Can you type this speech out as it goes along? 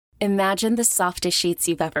Imagine the softest sheets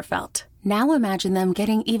you've ever felt. Now imagine them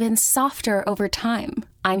getting even softer over time.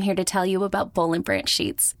 I'm here to tell you about Boll & Branch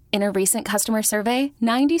sheets. In a recent customer survey,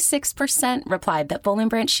 96% replied that Boll &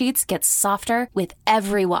 Branch sheets get softer with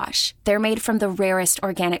every wash. They're made from the rarest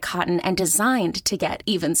organic cotton and designed to get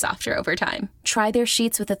even softer over time. Try their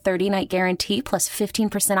sheets with a 30-night guarantee plus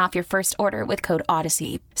 15% off your first order with code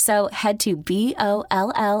Odyssey. So head to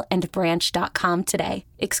BOLLandbranch.com today.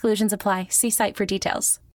 Exclusions apply. See site for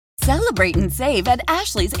details. Celebrate and save at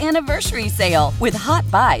Ashley's Anniversary Sale. With Hot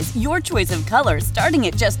Buys, your choice of colors starting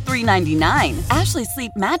at just $3.99. Ashley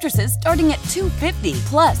Sleep mattresses starting at $2.50.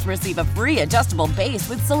 Plus, receive a free adjustable base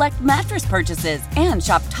with select mattress purchases. And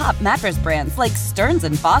shop top mattress brands like Stearns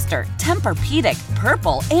 & Foster, Tempur-Pedic,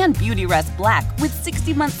 Purple, and Beautyrest Black with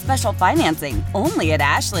 60-month special financing. Only at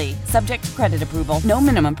Ashley. Subject to credit approval. No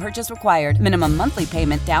minimum purchase required. Minimum monthly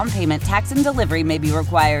payment, down payment, tax, and delivery may be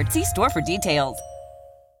required. See store for details.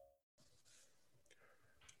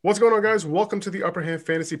 What's going on, guys? Welcome to the Upper Hand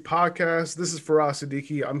Fantasy Podcast. This is Faraz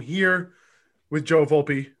Siddiqui. I'm here with Joe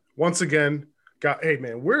Volpe once again. Hey,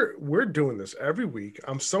 man, we're doing this every week.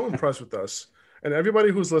 I'm so impressed with us, and everybody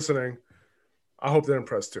who's listening, I hope they're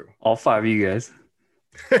impressed too. All five of you guys.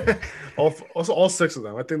 all six of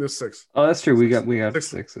them. I think there's six. Oh, that's true. We got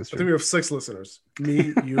six. That's true. I think we have six listeners.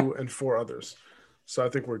 Me, you, and four others. So I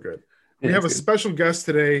think we're good. Yeah, we have a good. special guest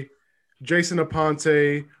today, Jason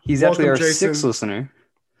Aponte. He's Welcome, actually our Jason. sixth listener.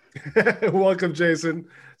 Welcome, Jason,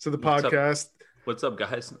 to the podcast. What's up,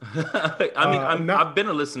 guys? I've been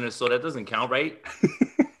a listener, so that doesn't count, right?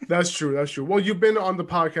 That's true. Well, you've been on the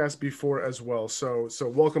podcast before as well, so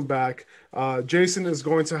welcome back. Jason is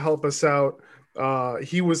going to help us out.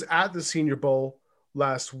 He was at the Senior Bowl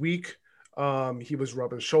last week. He was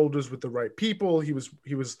rubbing shoulders with the right people. He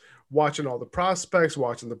was watching all the prospects,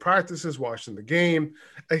 watching the practices, watching the game,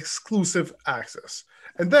 exclusive access.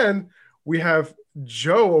 And then we have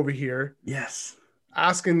Joe over here. Yes.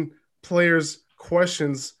 Asking players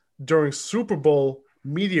questions during Super Bowl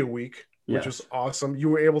Media Week, which was awesome. You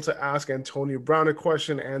were able to ask Antonio Brown a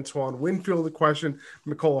question, Antoine Winfield a question,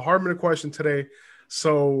 Mecole Hardman a question today.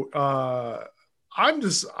 So I kind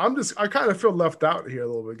of feel left out here a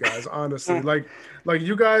little bit, guys, honestly. like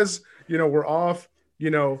you guys, we're off,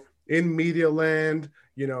 in media land,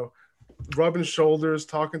 rubbing shoulders,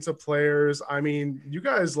 talking to players. I mean, you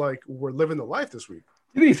guys were living the life this week.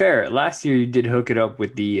 To be fair, last year you did hook it up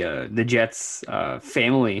with the Jets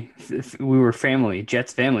family. We were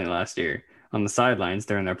Jets family last year on the sidelines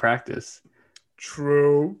during their practice.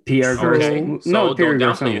 True. Pierre Garcon. So No, Pierre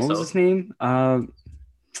don't Garcon. downplay What was yourself. his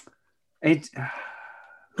name?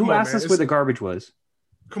 Who asked us where the garbage was?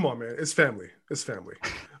 Come on, man. It's family.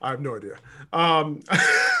 I have no idea. I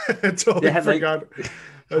totally forgot.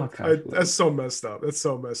 That's so messed up. This is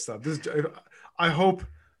so messed up. I don't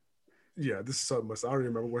even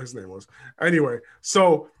remember what his name was. Anyway,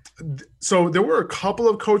 so there were a couple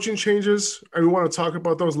of coaching changes, and we want to talk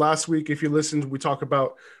about those. Last week, if you listened, we talked it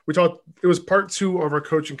was part 2 of our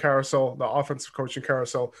coaching carousel, the offensive coaching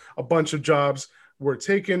carousel. A bunch of jobs were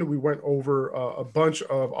taken. We went over a bunch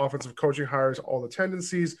of offensive coaching hires, all the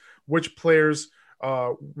tendencies, which players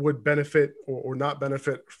would benefit or not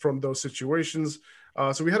benefit from those situations.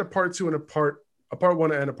 So we had a part 2 and a part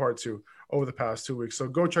 1 and a part 2 over the past 2 weeks. So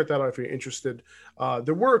go check that out if you're interested.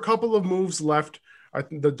 There were a couple of moves left. I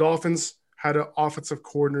think the Dolphins had an offensive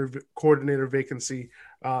coordinator vacancy.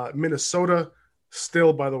 Minnesota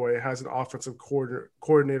still, by the way, has an offensive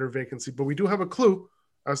coordinator vacancy, but we do have a clue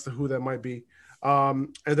as to who that might be.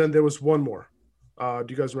 And then there was one more. Do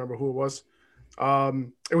you guys remember who it was?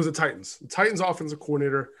 It was the Titans. The Titans offensive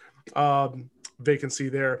coordinator vacancy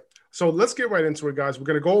there. So let's get right into it, guys. We're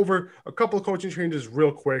going to go over a couple of coaching changes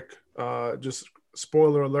real quick. Just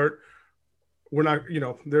spoiler alert. We're not,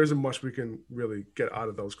 there isn't much we can really get out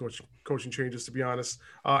of those coaching changes, to be honest.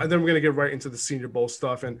 And then we're going to get right into the Senior Bowl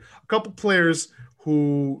stuff and a couple players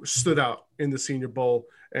who stood out in the Senior Bowl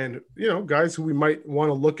and, guys who we might want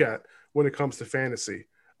to look at when it comes to fantasy.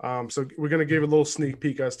 So we're going to give a little sneak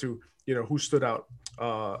peek as to, who stood out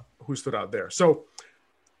there. So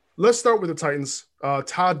let's start with the Titans.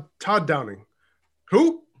 Todd Downing.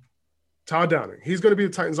 Who? Todd Downing. He's going to be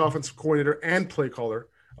the Titans offensive coordinator and play caller.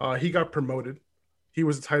 He got promoted. He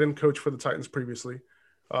was a tight end coach for the Titans previously.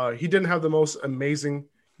 He didn't have the most amazing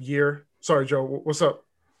year. Sorry, Joe. What's up?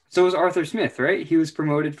 So was Arthur Smith, right? He was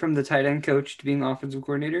promoted from the tight end coach to being offensive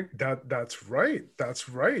coordinator. That's right.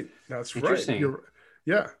 Interesting.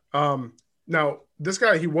 Yeah. Now this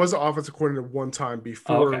guy, he was an offensive coordinator one time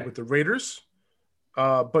before with the Raiders,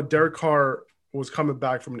 but Derek Carr was coming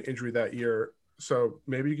back from an injury that year, so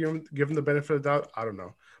maybe give him the benefit of the doubt. I don't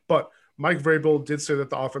know, but Mike Vrabel did say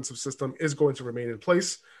that the offensive system is going to remain in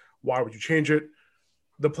place. Why would you change it?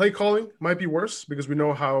 The play calling might be worse because we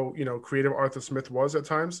know how, creative Arthur Smith was at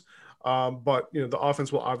times. But, the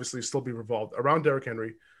offense will obviously still be revolved around Derrick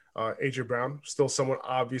Henry. A.J. Brown, still someone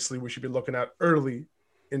obviously we should be looking at early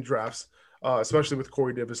in drafts, especially with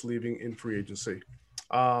Corey Davis leaving in free agency.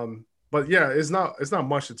 But yeah, it's not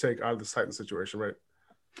much to take out of this Titan situation, right?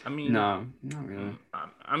 I mean, no, not really.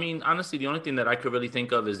 I mean, honestly, the only thing that I could really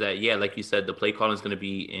think of is that, yeah, like you said, the play calling is going to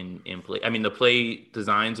be in play. I mean, the play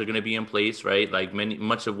designs are going to be in place, right? Like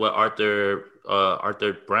much of what Arthur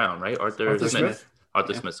Brown, right? Arthur Smith.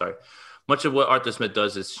 Arthur Smith, sorry. Much of what Arthur Smith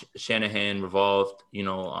does is Shanahan revolved,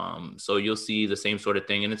 so you'll see the same sort of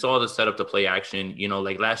thing. And it's all to set up the play action.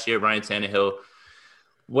 Like last year, Ryan Tannehill,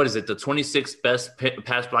 what is it, the 26th best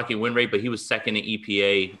pass blocking win rate, but he was second in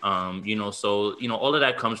EPA. So all of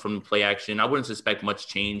that comes from the play action. I wouldn't suspect much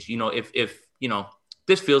change. If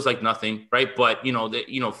this feels like nothing, right? But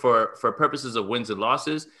for purposes of wins and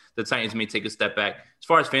losses, the Titans may take a step back. As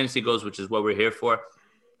far as fantasy goes, which is what we're here for,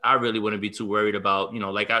 I really wouldn't be too worried about.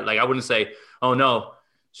 I wouldn't say, oh no,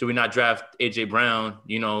 should we not draft A.J. Brown,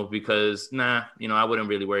 because I wouldn't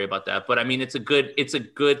really worry about that. But I mean, it's a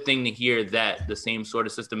good thing to hear that the same sort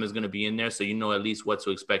of system is going to be in there. So, at least what to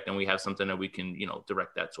expect. And we have something that we can,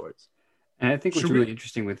 direct that towards. And I think what's really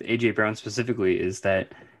interesting with A.J. Brown specifically is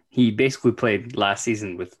that he basically played last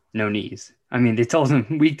season with no knees. I mean, they told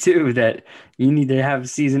him week 2 that you need to have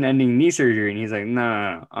season-ending knee surgery. And he's like,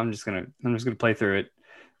 no, I'm just going to play through it.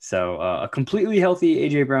 So a completely healthy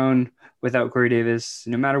A.J. Brown without Corey Davis,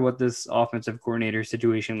 no matter what this offensive coordinator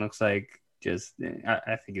situation looks like,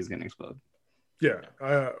 I think he's going to explode. Yeah,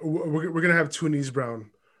 we're going to have 2 knees Brown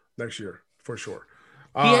next year for sure.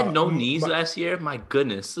 He had no knees last year. My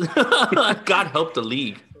goodness, God help the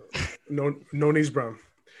league. No knees Brown.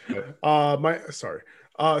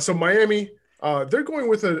 So Miami, they're going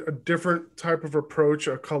with a different type of approach,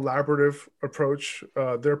 a collaborative approach.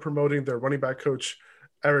 They're promoting their running back coach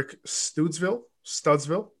Eric Studsville.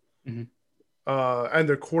 Mm-hmm. And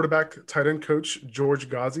their quarterback tight end coach George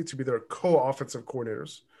Ghazi to be their co-offensive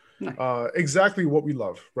coordinators. Nice. Exactly what we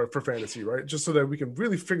love, right, for fantasy, right? Just so that we can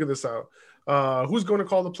really figure this out. Who's going to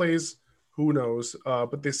call the plays? Who knows?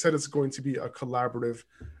 But they said it's going to be a collaborative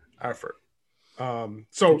effort.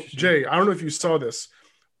 So Jay, I don't know if you saw this,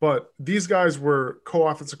 but these guys were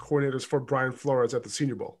co-offensive coordinators for Brian Flores at the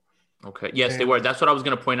Senior Bowl. Okay. Yes, they were. That's what I was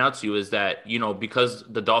going to point out to you is that, because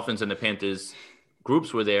the Dolphins and the Panthers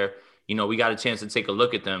groups were there, we got a chance to take a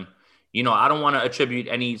look at them. I don't want to attribute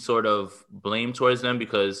any sort of blame towards them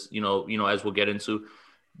because, as we'll get into,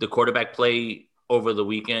 the quarterback play over the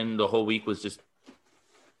weekend, the whole week was just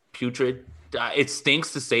putrid. It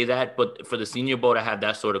stinks to say that, but for the Senior Bowl to have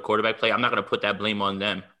that sort of quarterback play, I'm not going to put that blame on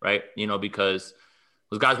them, right? Because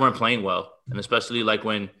those guys weren't playing well. And especially like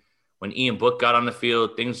when Ian Book got on the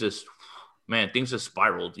field, things just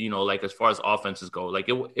spiraled, as far as offenses go. Like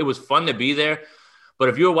it was fun to be there. But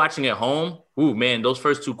if you were watching at home, those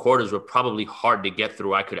first 2 quarters were probably hard to get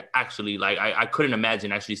through. I could actually I couldn't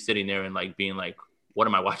imagine actually sitting there and being like, what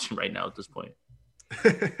am I watching right now at this point?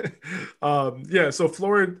 So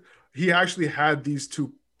Flores, he actually had these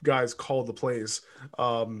 2 guys call the plays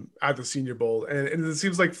at the Senior Bowl. And it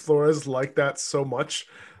seems like Flores liked that so much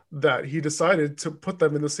that he decided to put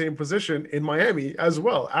them in the same position in Miami as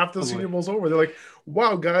well. After the Senior Bowl's over, they're like,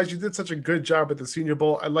 wow, guys, you did such a good job at the Senior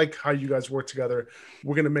Bowl. I like how you guys work together.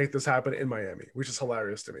 We're going to make this happen in Miami, which is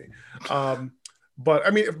hilarious to me. But I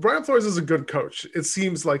mean, if Brian Flores is a good coach, it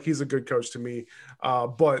seems like he's a good coach to me.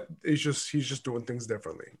 But he's just doing things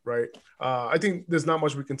differently, right? I think there's not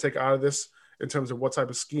much we can take out of this in terms of what type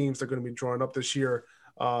of schemes they're going to be drawing up this year.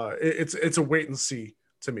 It's a wait and see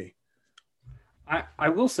to me. I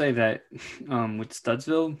will say that with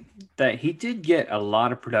Studsville, that he did get a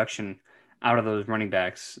lot of production out of those running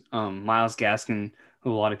backs. Myles Gaskin,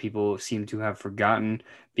 who a lot of people seem to have forgotten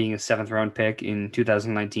being a 7th-round pick in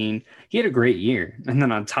 2019, he had a great year. And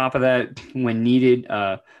then on top of that, when needed,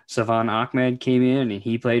 Savon Ahmed came in and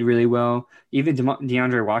he played really well. Even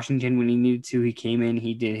DeAndre Washington, when he needed to, he came in,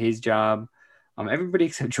 he did his job. Everybody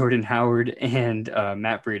except Jordan Howard and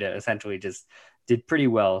Matt Breida essentially just did pretty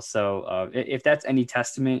well. So if that's any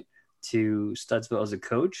testament to Studsville as a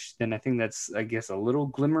coach, then I think that's, I guess, a little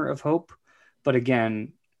glimmer of hope. But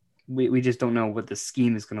again, we just don't know what the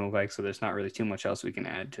scheme is going to look like. So there's not really too much else we can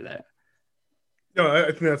add to that. No, I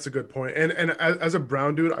think that's a good point. And as a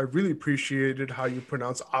Brown dude, I really appreciated how you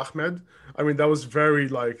pronounce Ahmed. I mean, that was very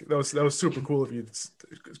that was super cool of you. It's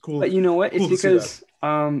cool. But you know what? It's because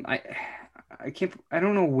I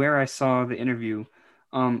don't know where I saw the interview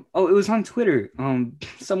It was on Twitter.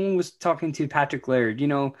 Someone was talking to Patrick Laird. You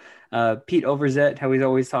know, Pete Overzet, how he's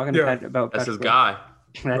always talking about that's Patrick his Laird. guy.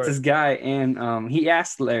 That's his guy. And he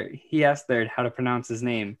asked Laird how to pronounce his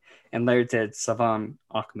name, and Laird said Savan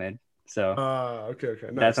Ahmed. So okay.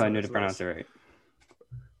 Nice, that's how I knew to pronounce it right.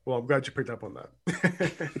 Well, I'm glad you picked up on that.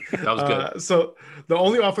 That was good. So the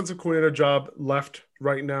only offensive coordinator job left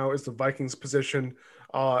right now is the Vikings position.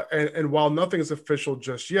 And while nothing is official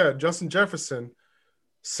just yet, Justin Jefferson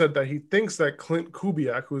said that he thinks that Clint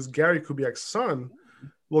Kubiak, who is Gary Kubiak's son,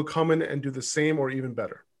 will come in and do the same or even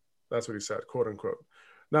better. That's what he said, quote unquote.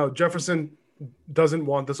 Now, Jefferson doesn't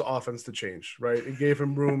want this offense to change, right? It gave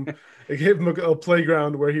him room. It gave him a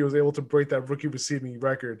playground where he was able to break that rookie receiving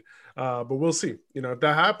record. But we'll see. You know, if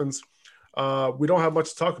that happens, we don't have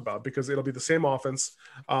much to talk about because it'll be the same offense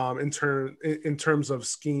in terms of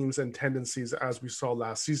schemes and tendencies as we saw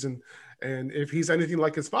last season. And if he's anything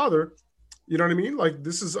like his father, you know what I mean? Like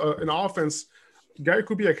this is an offense. Gary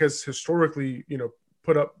Kubiak has historically, you know,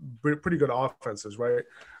 put up pretty good offenses, right?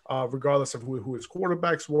 Regardless of who his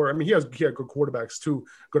quarterbacks were. I mean, he had good quarterbacks too,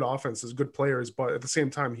 good offenses, good players, but at the same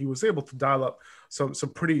time, he was able to dial up some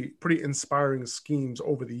pretty inspiring schemes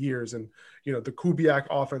over the years. And, you know, the Kubiak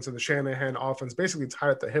offense and the Shanahan offense basically tied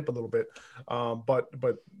at the hip a little bit. But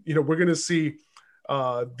you know, we're going to see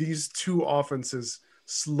these two offenses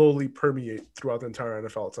slowly permeate throughout the entire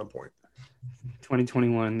NFL at some point.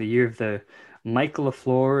 2021, the year of the Michael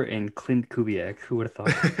LaFleur and Clint Kubiak. Who would have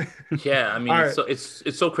thought? Yeah, I mean, Right.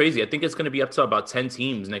 it's so crazy. I think it's going to be up to about 10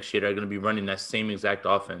 teams next year that are going to be running that same exact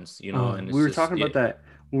offense. You know, and it's we were just, talking about that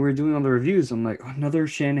when we were doing all the reviews. I'm like, another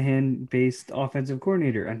Shanahan-based offensive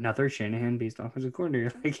coordinator, another Shanahan-based offensive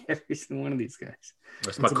coordinator. Like every single one of these guys.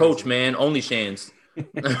 That's my coach, man. Only Shans.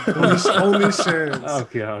 Only Shans. Oh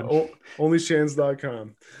god.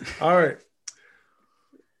 Onlyshans.com. All right.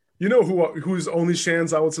 You know who's only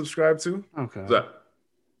Shans I would subscribe to? Okay.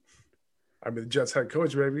 I mean, the Jets head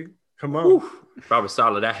coach, baby. Come on. Whew. Robert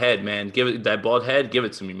Saleh, that head, man. Give it that bald head. Give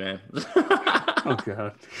it to me, man. Oh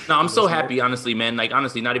god. No, I'm so happy, honestly, man. Like,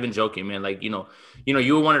 honestly, not even joking, man. Like, you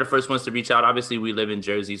were one of the first ones to reach out. Obviously, we live in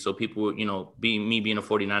Jersey, so people, being a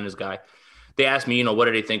 49ers guy, they asked me, what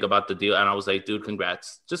do they think about the deal? And I was like, dude,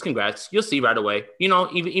 congrats. Just congrats. You'll see right away.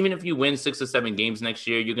 Even if you win 6 or 7 games next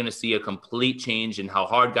year, you're going to see a complete change in how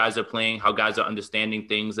hard guys are playing, how guys are understanding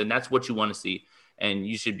things. And that's what you want to see. And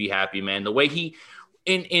you should be happy, man. The way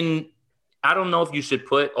I don't know if you should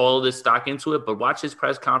put all this stock into it, but watch his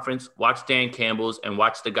press conference, watch Dan Campbell's, and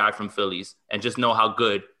watch the guy from Phillies, and just know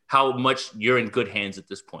how much you're in good hands at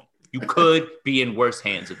this point. You could be in worse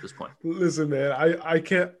hands at this point. Listen, man, I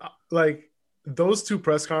can't like those two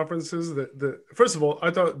press conferences. First of all, I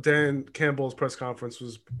thought Dan Campbell's press conference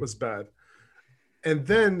was bad, and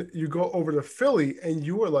then you go over to Philly, and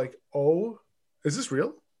you were like, "Oh, is this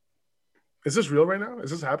real? Is this real right now? Is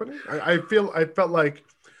this happening?" I felt like.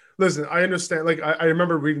 Listen, I understand. Like, I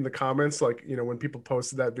remember reading the comments, like, when people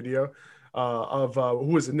posted that video of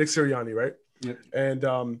who was it? Nick Sirianni, right? Yep. And,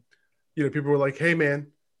 people were like, "Hey, man,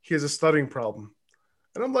 he has a stuttering problem."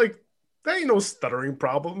 And I'm like, that ain't no stuttering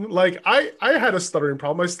problem. Like, I had a stuttering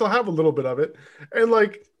problem. I still have a little bit of it. And,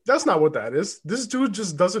 like, that's not what that is. This dude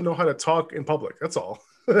just doesn't know how to talk in public. That's all.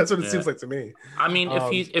 That's what it seems like to me. I mean,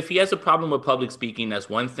 if he has a problem with public speaking, that's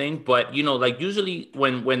one thing. But, like, usually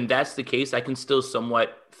when that's the case, I can still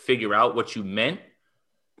somewhat figure out what you meant.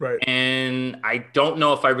 Right. And I don't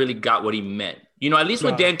know if I really got what he meant. At least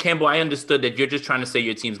with Dan Campbell, I understood that you're just trying to say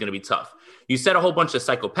your team's going to be tough. You said a whole bunch of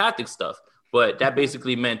psychopathic stuff, but that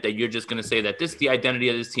basically meant that you're just going to say that the identity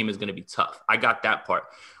of this team is going to be tough. I got that part.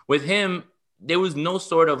 With him, there was no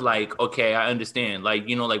sort of like, okay, I understand. Like,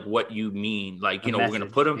 like what you mean. Like, we're going to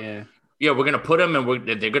put them. Yeah, we're going to put them and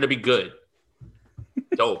they're going to be good.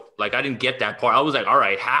 Dope. Like, I didn't get that part. I was like, all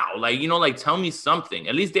right, how? Like, tell me something.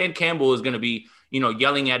 At least Dan Campbell is going to be,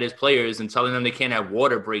 yelling at his players and telling them they can't have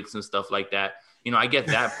water breaks and stuff like that. I get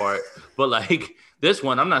that part. But, like, this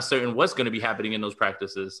one, I'm not certain what's going to be happening in those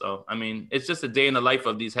practices. So, I mean, it's just a day in the life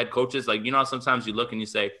of these head coaches. Like, how sometimes you look and you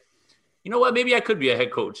say, you know what, maybe I could be a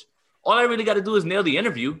head coach. All I really got to do is nail the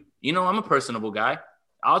interview. I'm a personable guy.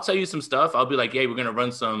 I'll tell you some stuff. I'll be like, hey, we're going to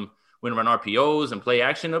run RPOs and play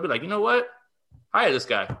action. They'll be like, you know what? Hire this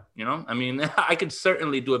guy. I mean, I could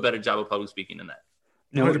certainly do a better job of public speaking than that.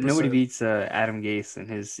 Nobody beats Adam Gase in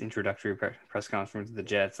his introductory press conference with the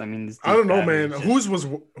Jets. I mean, I don't know, man. Whose was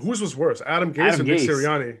worse, Adam Gase or Nick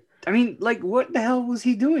Sirianni? I mean, like, what the hell was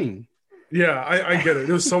he doing? Yeah, I get it.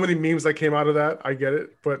 There was so many memes that came out of that. I get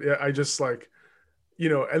it, but yeah, I just like,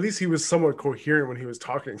 at least he was somewhat coherent when he was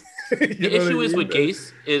talking. The issue is with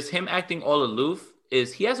Gase is him acting all aloof.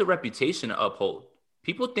 Is he has a reputation to uphold.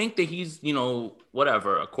 people think that he's,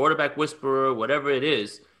 whatever, a quarterback whisperer, whatever it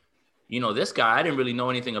is. This guy, I didn't really know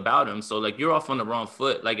anything about him. So, like, you're off on the wrong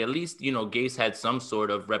foot. Like, at least, Gase had some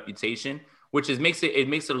sort of reputation, which makes it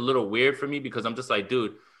a little weird for me because I'm just like,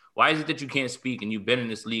 dude, why is it that you can't speak and you've been in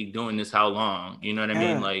this league doing this how long? You know what I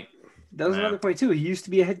mean? Like, that was another point, too. He used to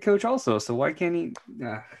be a head coach also. So why can't he?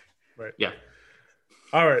 Right. Yeah.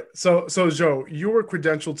 All right. So Joe, you were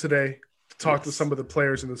credentialed today to talk to some of the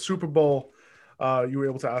players in the Super Bowl. You were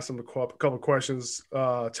able to ask them a couple of questions.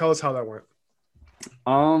 Tell us how that went.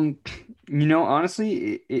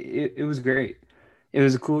 Honestly, it was great. It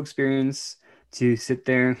was a cool experience to sit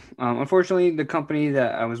there. Unfortunately, the company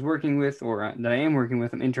that I was working with, or that I am working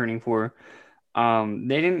with, I'm interning for,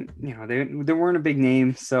 they didn't, they weren't a big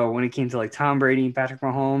name. So when it came to like Tom Brady and Patrick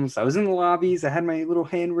Mahomes, I was in the lobbies. I had my little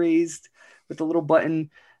hand raised with the little button,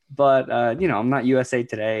 but I'm not USA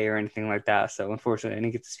Today or anything like that. So unfortunately, I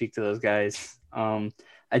didn't get to speak to those guys.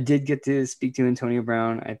 I did get to speak to Antonio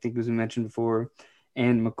Brown, I think as we mentioned before,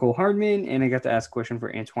 and Mecole Hardman, and I got to ask a question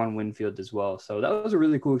for Antoine Winfield as well. So that was a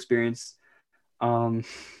really cool experience.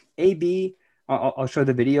 AB, I'll show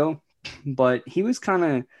the video, but he was kind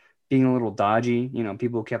of being a little dodgy.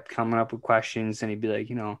 People kept coming up with questions, and he'd be like,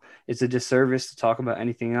 it's a disservice to talk about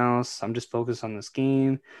anything else. I'm just focused on this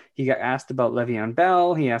game. He got asked about Le'Veon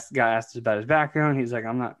Bell. Got asked about his background. He's like,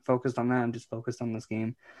 I'm not focused on that. I'm just focused on this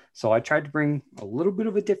game. So I tried to bring a little bit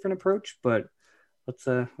of a different approach, but let's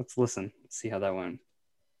listen. Let's see how that went.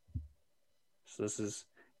 So this is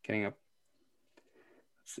getting up.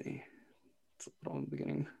 Let's see. It's a little in the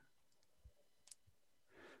beginning.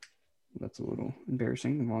 That's a little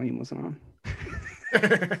embarrassing. The volume wasn't on. All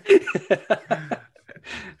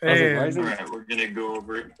right, we're gonna go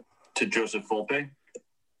over to Joseph Volpe.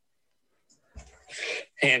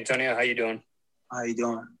 Hey Antonio, how you doing? How you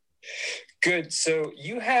doing? Good. So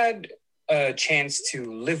you had a chance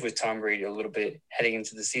to live with Tom Brady a little bit heading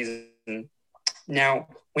into the season. Now,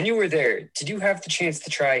 when you were there, did you have the chance to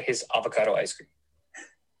try his avocado ice cream?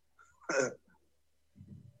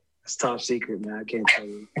 It's top secret, man. I can't tell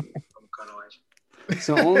you. Avocado ice cream.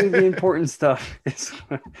 So only the important stuff is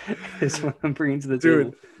what I'm bringing to the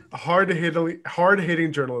table.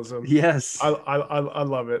 Hard-hitting journalism. Yes. I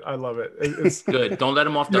love it. I love it. It's good. Don't let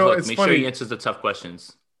him off the hook. Make sure he answers the tough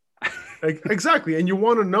questions. Exactly. And you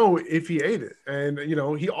want to know if he ate it. And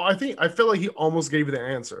I feel like he almost gave you the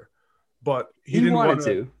answer, but he didn't want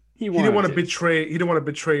to. He didn't want to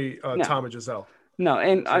betray Tom and Giselle. No,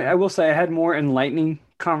 and I will say I had more enlightening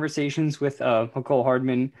conversations with Mecole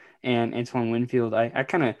Hardman and Antoine Winfield. I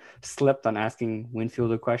kind of slept on asking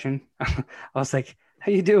Winfield a question. I was like,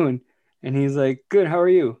 how you doing? And he's like, good, how are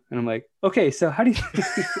you? And I'm like, okay, so how do you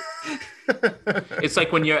It's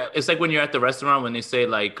like when you're at the restaurant when they say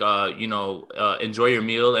like enjoy your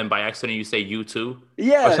meal, and by accident you say you too.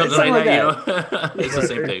 Yeah, or something like that. It's the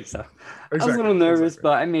same thing. So, I was a little nervous,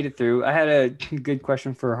 but I made it through. I had a good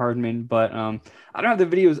question for Hardman, but I don't have the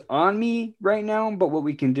videos on me right now. But what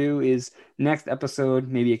we can do is next episode,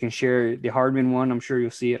 maybe I can share the Hardman one. I'm sure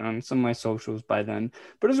you'll see it on some of my socials by then.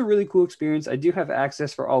 But it was a really cool experience. I do have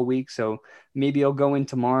access for all week, so maybe I'll go in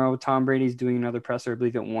tomorrow. Tom Brady's doing another presser, I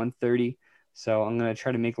believe, at 1:30. So I'm going to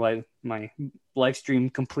try to make my live stream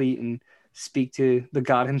complete and speak to the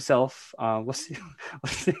God himself. We'll see.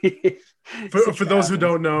 For those who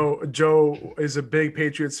don't know, Joe is a big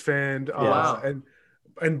Patriots fan. Wow.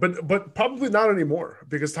 But probably not anymore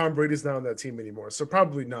because Tom Brady's not on that team anymore. So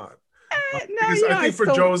probably not. I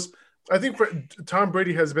think for Tom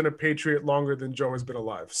Brady has been a Patriot longer than Joe has been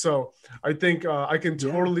alive. So I think I can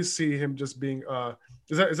totally see him just being.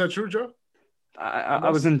 Is that true, Joe? I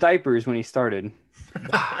was in diapers when he started.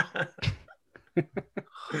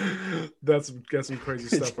 That's some crazy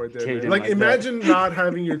stuff right there. Like imagine not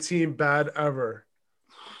having your team bad ever.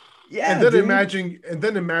 Yeah. And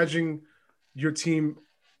then imagine your team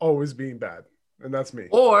always being bad. And that's me.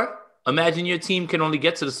 Or imagine your team can only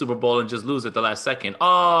get to the Super Bowl and just lose at the last second.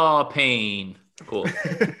 Oh, pain. Cool.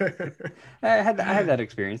 I had that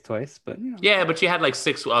experience twice, but yeah, but you had like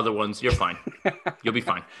 6 other ones. You're fine. You'll be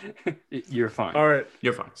fine. You're fine. All right,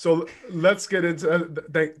 you're fine. So let's get into.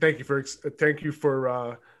 Thank you for.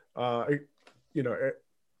 I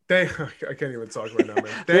can't even talk right now, man.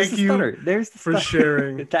 Thank you for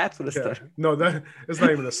sharing. That's what a stutter. No, it's not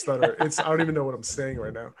even a stutter. I don't even know what I'm saying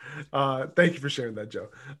right now. Thank you for sharing that, Joe.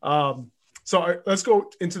 Let's go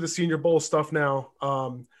into the Senior Bowl stuff now.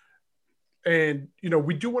 And,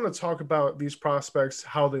 we do want to talk about these prospects,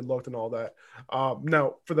 how they looked and all that.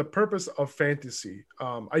 Now, for the purpose of fantasy,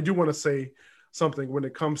 I do want to say something when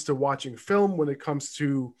it comes to watching film, when it comes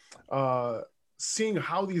to seeing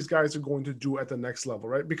how these guys are going to do at the next level,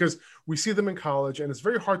 right? Because we see them in college and it's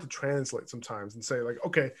very hard to translate sometimes and say like,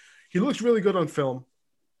 okay, he looks really good on film,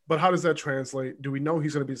 but how does that translate? Do we know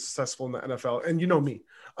he's going to be successful in the NFL? And you know me,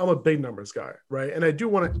 I'm a big numbers guy, right? And I do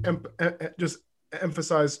want to just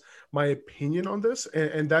emphasize my opinion on this.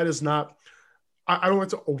 And that is not, I don't like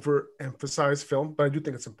to overemphasize film, but I do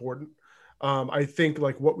think it's important. I think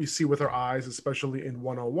like what we see with our eyes, especially in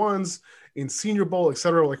one-on-ones, in Senior Bowl, et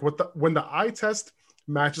cetera, like when the eye test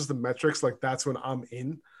matches the metrics, like that's when I'm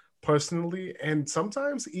in personally. And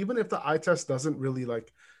sometimes even if the eye test doesn't really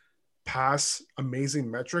like pass amazing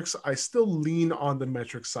metrics, I still lean on the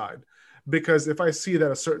metric side, because if I see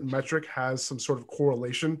that a certain metric has some sort of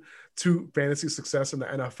correlation to fantasy success in the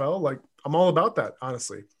NFL, like I'm all about that,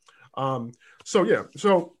 honestly.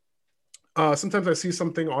 Sometimes I see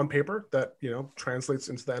something on paper that, you know, translates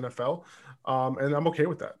into the NFL, and I'm okay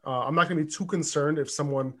with that. I'm not going to be too concerned if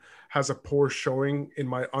someone has a poor showing in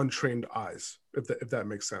my untrained eyes, if that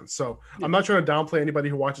makes sense. So yeah. I'm not trying to downplay anybody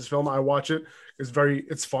who watches film. I watch it.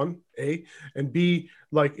 It's fun, A, and B,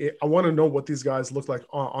 like I want to know what these guys look like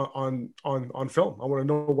on film. I want to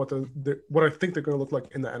know what I think they're going to look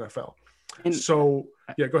like in the NFL. And so,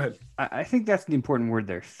 yeah, go ahead. I think that's the important word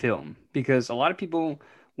there, film, because a lot of people,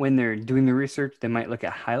 when they're doing the research, they might look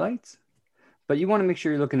at highlights, but you want to make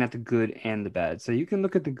sure you're looking at the good and the bad. So you can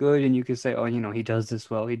look at the good and you can say, oh, you know, he does this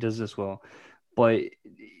well. But,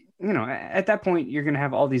 you know, at that point, you're going to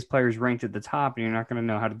have all these players ranked at the top and you're not going to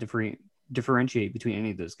know how to differentiate between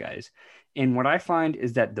any of those guys. And what I find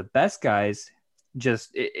is that the best guys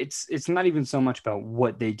it's not even so much about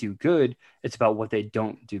what they do good. It's about what they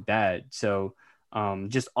don't do bad. So,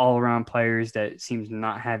 just all around players that seem to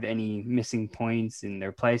not have any missing points in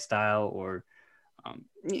their play style or,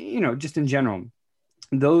 you know, just in general,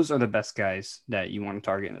 those are the best guys that you want to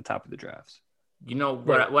target in the top of the drafts. You know,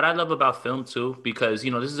 what I love about film too, because,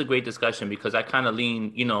 you know, this is a great discussion because I kind of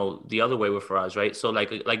lean, you know, the other way with Faraz, right? So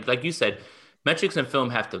like you said, metrics and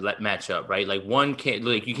film have to match up, right? Like one can't,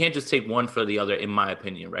 like you can't just take one for the other, in my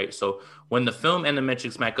opinion, right? So when the film and the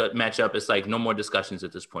metrics match up, it's like no more discussions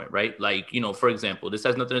at this point, right? Like, you know, for example, this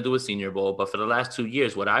has nothing to do with Senior Bowl, but for the last 2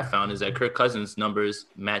 years, what I found is that Kirk Cousins' numbers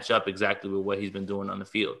match up exactly with what he's been doing on the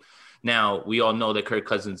field. Now, we all know that Kirk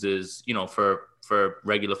Cousins is, you know, for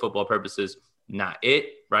regular football purposes, not it,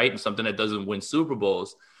 right? And something that doesn't win Super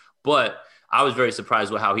Bowls, but I was very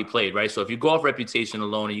surprised with how he played, right? So if you go off reputation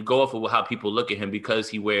alone and you go off of how people look at him because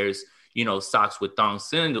he wears, you know, socks with thong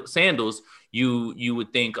sandals, you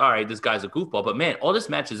would think, all right, this guy's a goofball. But man, all this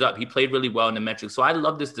matches up. He played really well in the metrics. So I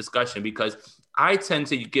love this discussion because I tend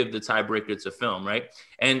to give the tiebreaker to film, right?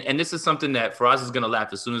 And this is something that Faraz is going to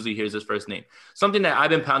laugh as soon as he hears his first name. Something that I've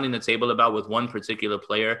been pounding the table about with one particular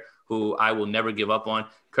player who I will never give up on,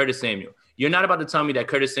 Curtis Samuel. You're not about to tell me that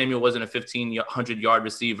Curtis Samuel wasn't a 1,500-yard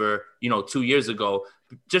receiver, you know, 2 years ago.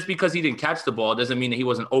 Just because he didn't catch the ball doesn't mean that he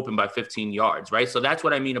wasn't open by 15 yards, right? So that's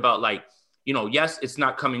what I mean about, like, you know, yes, it's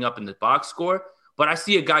not coming up in the box score, but I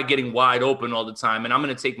see a guy getting wide open all the time, and I'm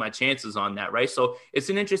going to take my chances on that, right? So it's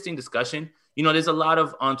an interesting discussion. You know, there's a lot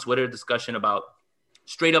of on Twitter discussion about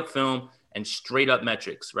straight up film and straight up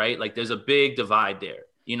metrics, right? Like there's a big divide there,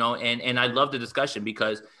 you know, and I love the discussion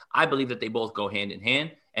because I believe that they both go hand in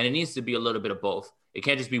hand, and it needs to be a little bit of both. It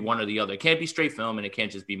can't just be one or the other. It can't be straight film, and it can't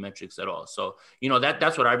just be metrics at all. So, you know,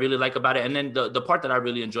 that's what I really like about it. And then the part that I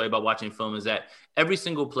really enjoy about watching film is that every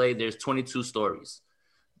single play, there's 22 stories.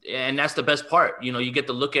 And that's the best part. You know, you get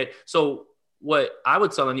to look at – so what I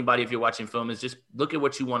would tell anybody if you're watching film is just look at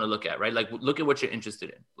what you want to look at, right? Like look at what you're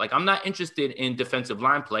interested in. Like I'm not interested in defensive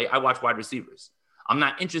line play. I watch wide receivers. I'm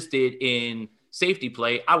not interested in – safety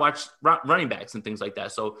play. I watch running backs and things like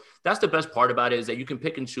that. So that's the best part about it is that you can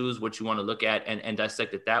pick and choose what you want to look at and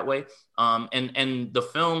dissect it that way. And the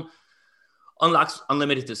film unlocks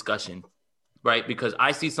unlimited discussion, right? Because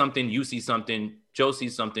I see something, you see something, Joe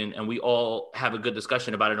sees something, and we all have a good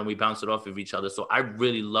discussion about it and we bounce it off of each other. So I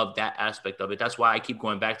really love that aspect of it. That's why I keep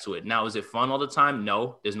going back to it. Now, is it fun all the time?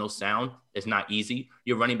 No, there's no sound. It's not easy.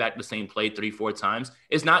 You're running back the same play 3-4 times.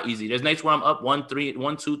 It's not easy. There's nights where I'm up 1,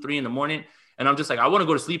 2, 3 in the morning. And I'm just like, I want to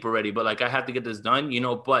go to sleep already, but like I have to get this done, you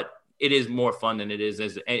know, but it is more fun than it is.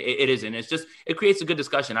 It isn't. It's just, it creates a good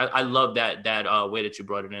discussion. I love that way that you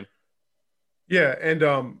brought it in. Yeah. And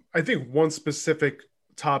I think one specific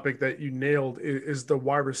topic that you nailed is the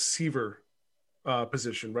wide receiver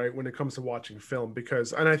position, right? When it comes to watching film,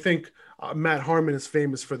 because, and I think Matt Harmon is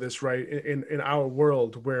famous for this, right? In our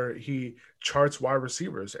world where he charts wide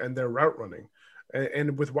receivers and their route running.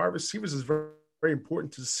 And with wide receivers, it's very, very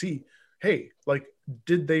important to see, hey, like,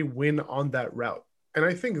 did they win on that route? And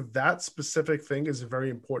I think that specific thing is very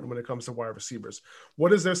important when it comes to wide receivers.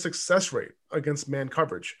 What is their success rate against man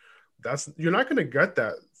coverage? You're not going to get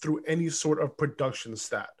that through any sort of production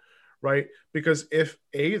stat, right? Because if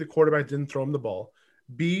A, the quarterback didn't throw him the ball,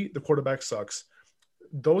 B, the quarterback sucks,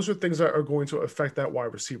 those are things that are going to affect that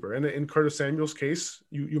wide receiver. And in Curtis Samuel's case,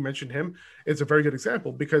 you mentioned him, it's a very good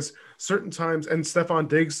example because certain times, and Stephon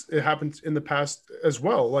Diggs, it happened in the past as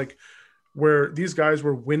well, like where these guys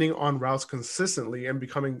were winning on routes consistently and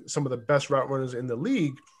becoming some of the best route runners in the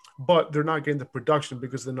league, but they're not getting the production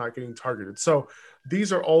because they're not getting targeted. So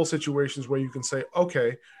these are all situations where you can say,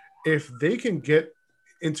 okay, if they can get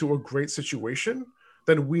into a great situation,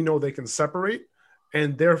 then we know they can separate,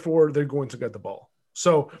 and therefore they're going to get the ball.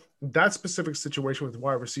 So that specific situation with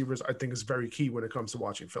wide receivers, I think, is very key when it comes to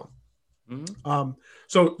watching film. Mm-hmm.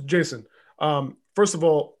 So Jason, first of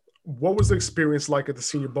all, what was the experience like at the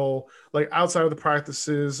Senior Bowl? Like outside of the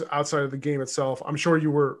practices, outside of the game itself, I'm sure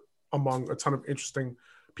you were among a ton of interesting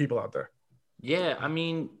people out there. Yeah, I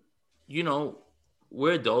mean,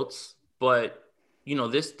 we're adults, but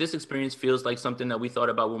this experience feels like something that we thought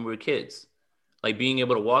about when we were kids. Like being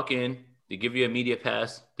able to walk in, they give you a media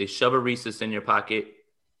pass, they shove a Reese's in your pocket,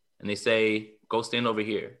 and they say, go stand over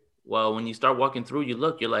here. Well, when you start walking through, you're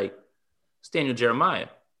like, it's Daniel Jeremiah.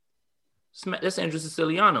 That's Andrew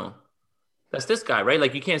Siciliano. That's this guy, right?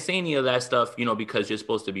 Like you can't say any of that stuff, because you're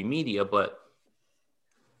supposed to be media, but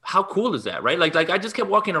how cool is that, right? Like I just kept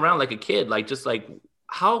walking around like a kid, like just like,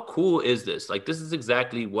 how cool is this? Like, this is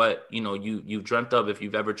exactly what, you dreamt of if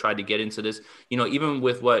you've ever tried to get into this, even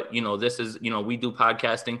with what, this is, we do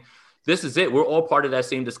podcasting. This is it. We're all part of that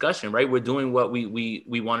same discussion, right? We're doing what we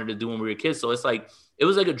wanted to do when we were kids. So it's like, it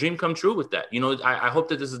was like a dream come true with that. I hope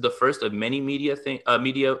that this is the first of many media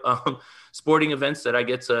sporting events that I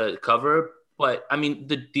get to cover. But I mean,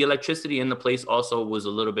 the electricity in the place also was a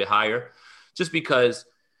little bit higher just because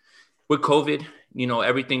with COVID,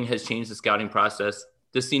 everything has changed the scouting process.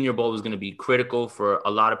 The Senior Bowl was going to be critical for a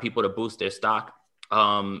lot of people to boost their stock.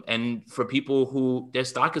 And for people who their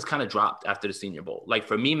stock has kind of dropped after the Senior Bowl. Like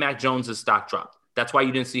for me, Mac Jones' stock dropped. That's why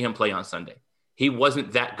you didn't see him play on Sunday. He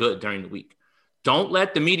wasn't that good during the week. Don't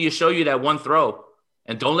let the media show you that one throw,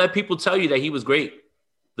 and don't let people tell you that he was great.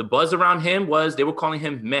 The buzz around him was they were calling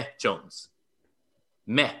him Meh Jones.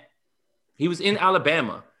 Meh. He was in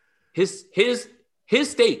Alabama. His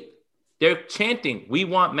state, they're chanting, "We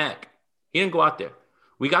want Mac." He didn't go out there.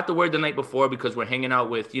 We got the word the night before because we're hanging out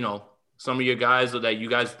with, some of your guys that you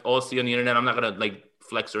guys all see on the internet. I'm not going to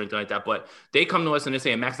flex or anything like that, but they come to us and they're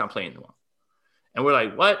saying Mac's not playing anymore. And we're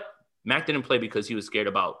like, what? Mac didn't play because he was scared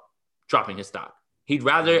about dropping his stock. He'd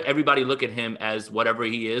rather everybody look at him as whatever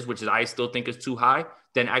he is, which is I still think is too high,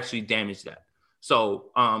 than actually damage that.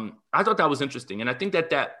 So I thought that was interesting. And I think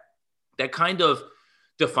that kind of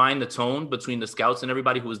defined the tone between the scouts and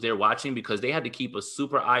everybody who was there watching, because they had to keep a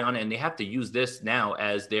super eye on it. And they have to use this now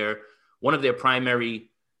as one of their primary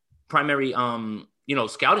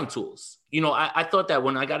scouting tools. I thought that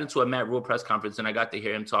when I got into a Matt Rule press conference and I got to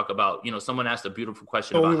hear him talk about, someone asked a beautiful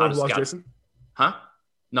question about how to scout. Jason? Huh?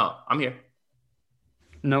 No, I'm here.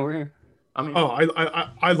 No, we're here. I'm here. Oh,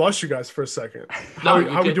 I lost you guys for a second. How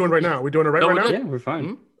are we doing right now? Are we doing it right now? Yeah, we're fine.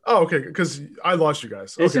 Mm-hmm. Oh, okay, because I lost you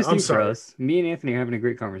guys. It's okay, just I'm sorry. For us. Me and Anthony are having a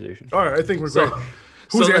great conversation. All right, I think we're great.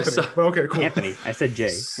 Who's Anthony? Okay, cool. Anthony. I said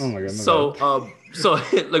Jay. Oh my god. So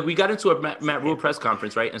we got into a Matt Rule press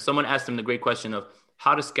conference, right? And someone asked him the great question of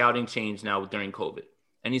how does scouting change now during COVID?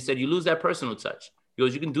 And he said, you lose that personal touch. He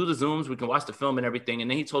goes, you can do the Zooms, we can watch the film and everything. And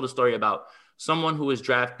then he told a story about someone who was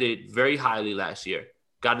drafted very highly last year,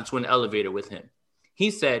 got into an elevator with him. He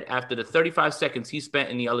said after the 35 seconds he spent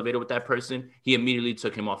in the elevator with that person, he immediately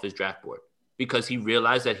took him off his draft board because he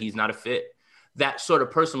realized that he's not a fit. That sort of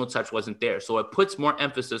personal touch wasn't there. So it puts more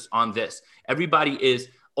emphasis on this.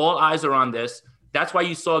 All eyes are on this. That's why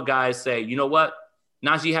you saw guys say, you know what?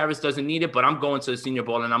 Najee Harris doesn't need it, but I'm going to the Senior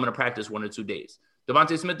Bowl and I'm going to practice 1 or 2 days.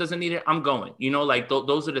 Devontae Smith doesn't need it. I'm going,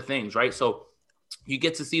 those are the things, right? So you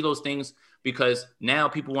get to see those things because now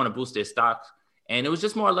people want to boost their stocks. And it was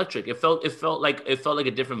just more electric. It felt like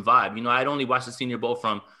a different vibe. I'd only watched the Senior Bowl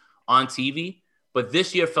from on TV, but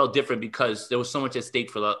this year felt different because there was so much at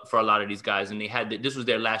stake for a lot of these guys, and this was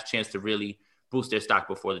their last chance to really boost their stock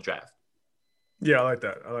before the draft. Yeah, I like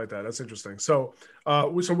that. That's interesting. So,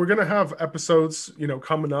 we're gonna have episodes,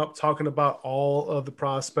 coming up talking about all of the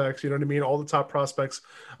prospects. You know what I mean? All the top prospects.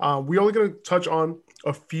 We're only gonna touch on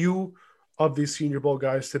a few of these Senior Bowl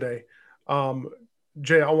guys today.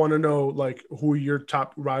 Jay, I want to know who your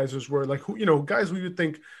top risers were, who guys who you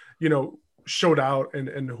think showed out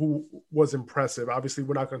and who was impressive. Obviously,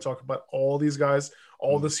 we're not going to talk about all these guys,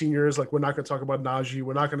 all the seniors. Like, we're not going to talk about Najee.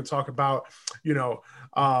 We're not going to talk about,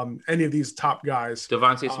 any of these top guys.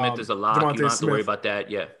 Devontae Smith is a lock. You don't have to worry about that.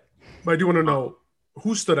 Yeah. But I do want to know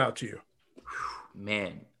who stood out to you.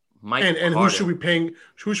 Man, Michael Carter. Who should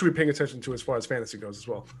we paying attention to as far as fantasy goes as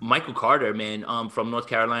well? Michael Carter, man, from North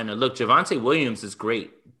Carolina. Look, Javonte Williams is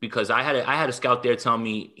great because I had a scout there tell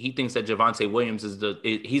me he thinks that Javonte Williams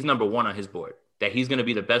he's number one on his board, that he's going to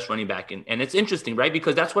be the best running back. And it's interesting, right?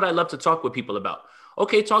 Because that's what I love to talk with people about.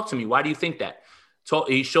 Okay, talk to me. Why do you think that?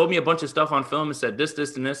 He showed me a bunch of stuff on film and said this,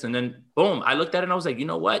 and this, and then boom, I looked at it and I was like, you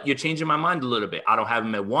know what? You're changing my mind a little bit. I don't have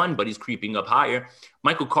him at 1, but he's creeping up higher.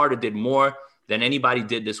 Michael Carter did more than anybody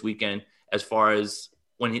did this weekend as far as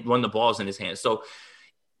when the ball's in his hands. So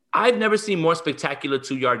I've never seen more spectacular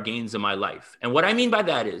 2-yard gains in my life. And what I mean by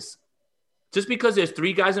that is just because there's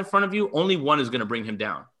 3 guys in front of you, only one is going to bring him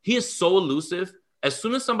down. He is so elusive. As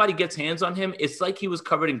soon as somebody gets hands on him, it's like he was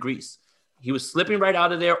covered in grease. He was slipping right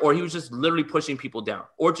out of there, or he was just literally pushing people down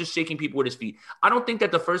or just shaking people with his feet. I don't think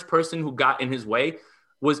that the first person who got in his way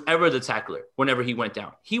was ever the tackler whenever he went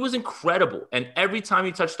down. He was incredible. And every time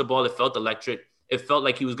he touched the ball, it felt electric. It felt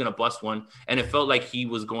like he was going to bust one, and it felt like he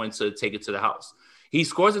was going to take it to the house. He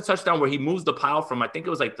scores a touchdown where he moves the pile from, I think it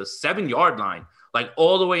was like the 7-yard line, like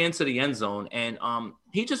all the way into the end zone. And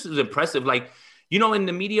he just was impressive. Like, in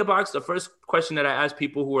the media box, the first question that I asked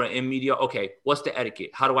people who are in media, okay, what's the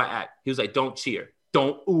etiquette? How do I act? He was like, don't cheer.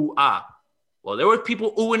 Don't ooh, ah. Well, there were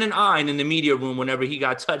people oohing and ahhing in the media room whenever he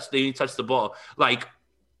got touched. He touched the ball. Like,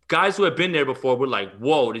 guys who had been there before were like,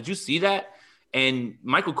 whoa, did you see that? And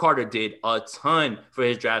Michael Carter did a ton for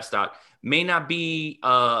his draft stock. May not be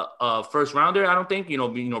a first rounder, I don't think.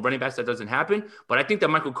 Running backs, that doesn't happen. But I think that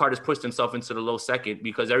Michael Carter's pushed himself into the low second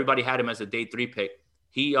because everybody had him as a day 3 pick.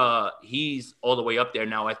 He's all the way up there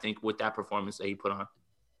now, I think, with that performance that he put on.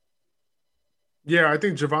 Yeah, I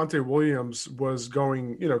think Javonte Williams was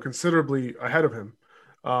going, considerably ahead of him.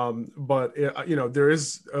 But there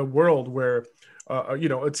is a world where,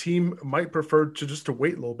 a team might prefer to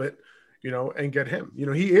wait a little bit, and get him.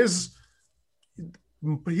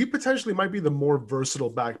 He potentially might be the more versatile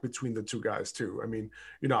back between the 2 guys too. I mean,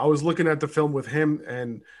 I was looking at the film with him,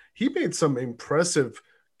 and he made some impressive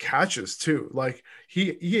catches too. Like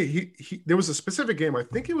he there was a specific game, I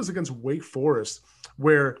think it was against Wake Forest,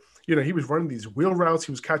 where he was running these wheel routes.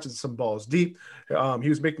 He was catching some balls deep. He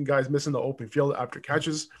was making guys miss in the open field after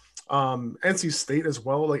catches. NC State as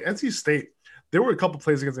well. Like NC State, there were a couple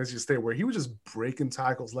plays against NC State where he was just breaking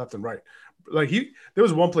tackles left and right. Like there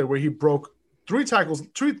was one play where he broke 3 tacklers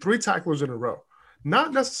in a row.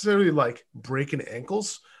 Not necessarily like breaking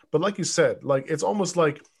ankles, but like you said, like it's almost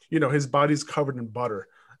like his body's covered in butter.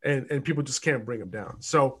 And people just can't bring him down.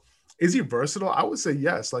 So is he versatile? I would say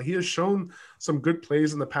yes. Like he has shown some good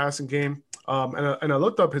plays in the passing game. And I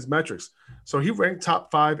looked up his metrics. So he ranked top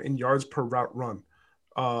 5 in yards per route run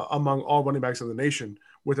among all running backs in the nation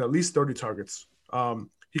with at least 30 targets.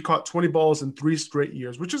 He caught 20 balls in 3 straight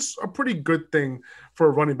years, which is a pretty good thing for a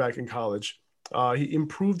running back in college. He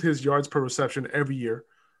improved his yards per reception every year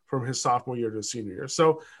from his sophomore year to his senior year.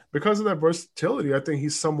 So because of that versatility, I think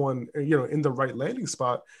he's someone, in the right landing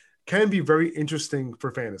spot can be very interesting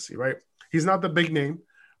for fantasy, right? He's not the big name,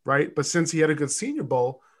 right? But since he had a good Senior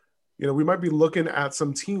Bowl, we might be looking at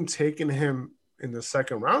some team taking him in the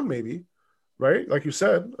 2nd round, maybe, right? Like you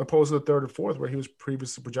said, opposed to the 3rd or 4th where he was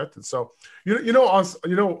previously projected. So,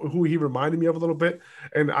 who he reminded me of a little bit.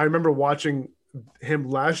 And I remember watching him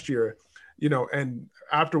last year, and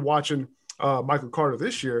after watching Michael Carter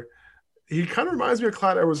this year, he kind of reminds me of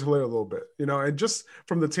Clyde Edwards-Helaire a little bit, and just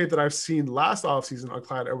from the tape that I've seen last offseason on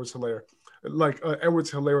Clyde Edwards-Helaire, like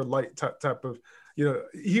Edwards-Helaire light type of,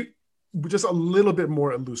 he just a little bit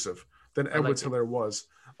more elusive than Edwards-Helaire was.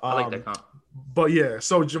 I like that comp. But yeah,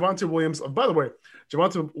 so Javonte Williams, by the way,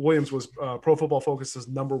 Javonte Williams was Pro Football Focus's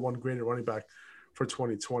 #1 graded running back for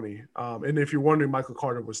 2020. And if you're wondering, Michael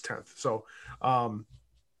Carter was 10th. So,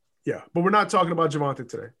 yeah, but we're not talking about Javonte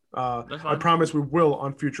today. I promise we will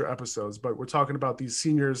on future episodes, but we're talking about these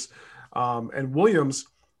seniors. And Williams,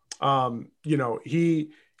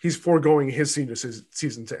 he's foregoing his senior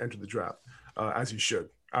season to enter the draft, as he should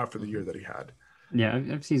after the year that he had. Yeah,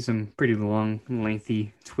 I've seen some pretty long,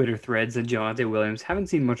 lengthy Twitter threads of Javonte Williams. Haven't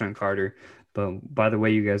seen much on Carter, but by the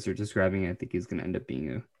way you guys are describing it, I think he's going to end up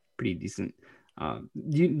being a pretty decent. Do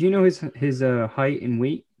you know his height and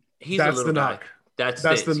weight? He's a little guy.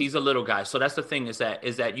 He's a little guy. So that's the thing is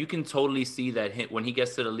that you can totally see that when he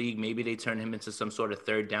gets to the league, maybe they turn him into some sort of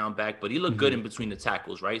 3rd down back, but he looked good in between the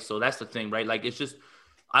tackles, right? So that's the thing, right? Like it's just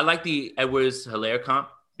I like the Edwards-Helaire comp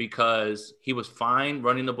because he was fine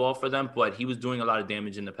running the ball for them, but he was doing a lot of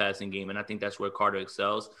damage in the passing game. And I think that's where Carter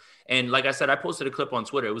excels. And like I said, I posted a clip on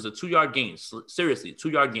Twitter. It was a 2-yard gain. Seriously,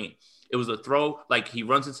 2-yard gain. It was a throw. Like, he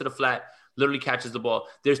runs into the flat, literally catches the ball.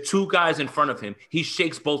 There's 2 guys in front of him. He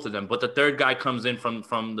shakes both of them, but the third guy comes in from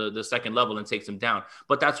the second level and takes him down.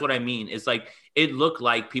 But that's what I mean. It's like, it looked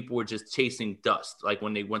like people were just chasing dust, like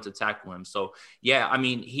when they went to tackle him. So yeah, I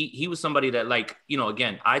mean, he was somebody that, like, you know,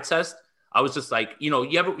 again, eye test. I was just like, you know,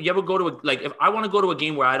 you ever go to like, if I want to go to a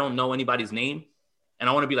game where I don't know anybody's name and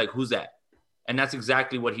I want to be like, who's that? And that's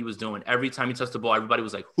exactly what he was doing. Every time he touched the ball, everybody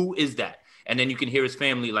was like, who is that? And then you can hear his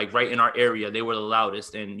family, like, right in our area. They were the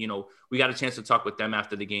loudest. And, you know, we got a chance to talk with them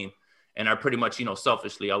after the game. And I pretty much, you know,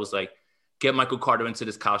 selfishly, I was like, get Michael Carter into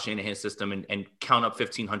this Kyle Shanahan system and count up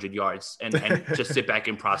 1,500 yards and just sit back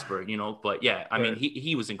and prosper, you know. But, yeah, I mean,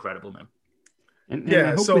 he was incredible, man. And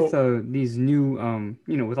I hope with these new,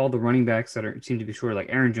 you know, with all the running backs that seem to be short, like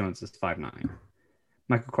Aaron Jones is 5'9".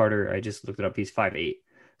 Michael Carter, I just looked it up, he's 5'8".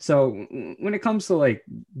 So when it comes to like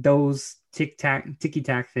those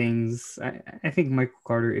ticky-tack things, I think Michael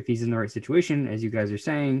Carter, if he's in the right situation, as you guys are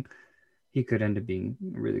saying, he could end up being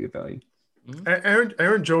a really good value.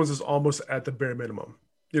 Aaron Jones is almost at the bare minimum.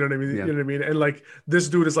 You know what I mean? Yeah. You know what I mean? And like, this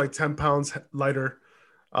dude is like 10 pounds lighter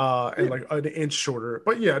and like an inch shorter.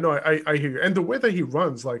 But yeah, no, I hear you. And the way that he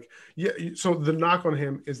runs, like, yeah. So the knock on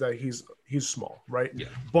him is that he's small, right? Yeah.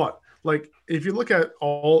 But like, if you look at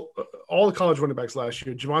all the college running backs last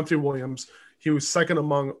year, Javonte Williams, he was second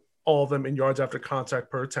among all of them in yards after contact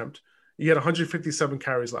per attempt. He had 157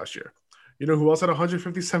 carries last year. You know who else had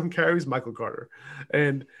 157 carries? Michael Carter.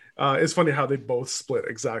 And it's funny how they both split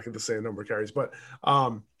exactly the same number of carries. But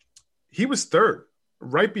he was third,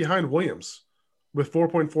 right behind Williams, with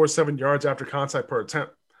 4.47 yards after contact per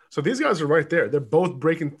attempt. So these guys are right there. They're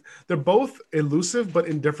both elusive, but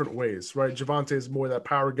in different ways, right? Javonte is more that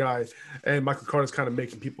power guy, and Michael Carter is kind of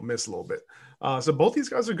making people miss a little bit. So both these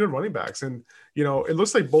guys are good running backs. And, you know, it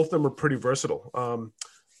looks like both of them are pretty versatile.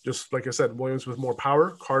 Just like I said, Williams with more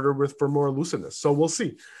power, Carter for more elusiveness. So we'll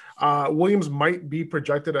see. Williams might be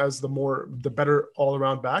projected as the better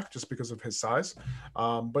all-around back just because of his size.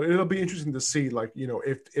 But it'll be interesting to see, like, you know,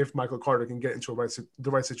 if Michael Carter can get into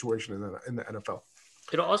the right situation in the NFL.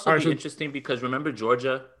 It'll also be interesting because remember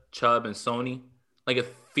Georgia, Chubb, and Sony? Like,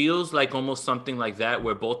 it feels like almost something like that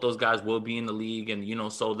where both those guys will be in the league. And, you know,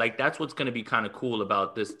 so, like, that's what's going to be kind of cool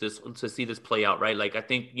about this to see this play out, right? Like, I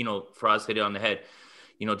think, you know, for us, hit it on the head.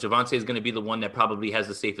 You know, Javonte is going to be the one that probably has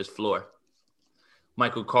the safest floor.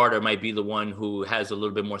 Michael Carter might be the one who has a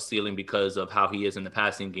little bit more ceiling because of how he is in the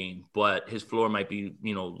passing game, but his floor might be,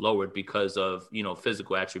 you know, lowered because of, you know,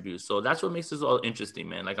 physical attributes. So that's what makes this all interesting,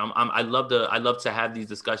 man. Like, I love to have these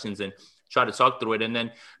discussions and try to talk through it and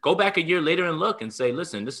then go back a year later and look and say,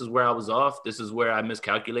 listen, this is where I was off. This is where I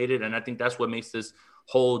miscalculated. And I think that's what makes this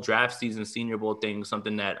whole draft season, Senior Bowl thing,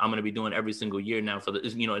 something that I'm going to be doing every single year now for the,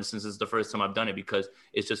 you know, since it's the first time I've done it, because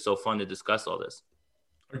it's just so fun to discuss all this.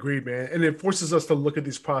 Agreed, man. And it forces us to look at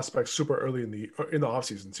these prospects super early in the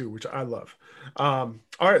offseason too, which I love. All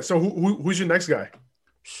right. So who's your next guy?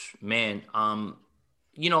 Man,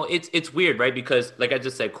 you know, it's weird, right? Because like I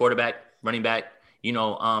just said, quarterback, running back, you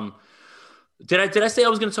know, did I say I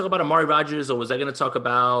was going to talk about Amari Rodgers, or was I going to talk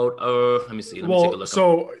about, let me see. Let me take a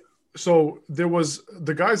look. So there was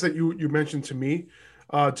the guys that you mentioned to me,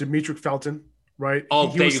 Demetric Felton, right? Oh,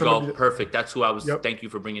 there you go. Perfect. That's who I was. Yep. Thank you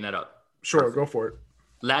for bringing that up. Sure. Perfect. Go for it.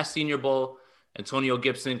 Last Senior Bowl, Antonio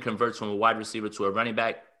Gibson converts from a wide receiver to a running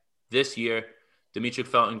back. This year, Demetric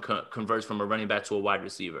Felton converts from a running back to a wide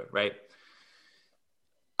receiver, right?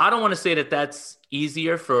 I don't want to say that that's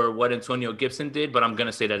easier for what Antonio Gibson did, but I'm going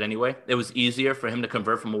to say that anyway. It was easier for him to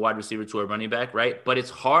convert from a wide receiver to a running back, right? But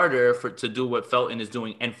it's harder to do what Felton is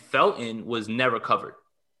doing. And Felton was never covered,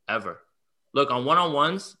 ever. Look, on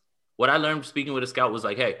one-on-ones, what I learned speaking with a scout was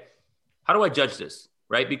like, hey, how do I judge this?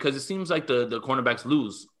 Right? Because it seems like the cornerbacks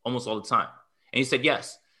lose almost all the time. And he said,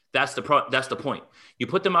 yes, that's the point. You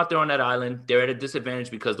put them out there on that island. They're at a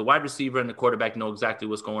disadvantage because the wide receiver and the quarterback know exactly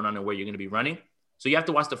what's going on and where you're going to be running. So you have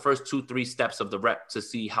to watch the first 2-3 steps of the rep to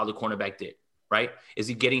see how the cornerback did, right? Is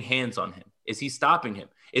he getting hands on him? Is he stopping him?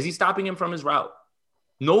 Is he stopping him from his route?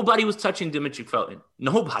 Nobody was touching Demetric Felton.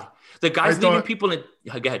 Nobody. The guy's leaving people in.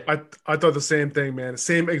 Go ahead. I thought the same thing, man.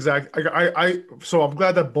 Same exact. So I'm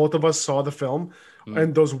glad that both of us saw the film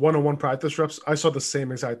and those one-on-one practice reps. I saw the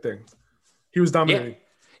same exact thing. He was dominating.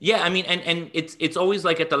 Yeah. I mean, and it's always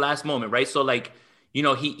like at the last moment, right? So like, you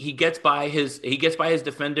know, he gets by his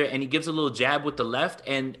defender and he gives a little jab with the left,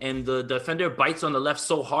 and the defender bites on the left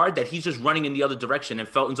so hard that he's just running in the other direction, and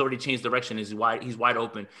Felton's already changed direction. He's wide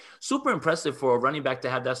open. Super impressive for a running back to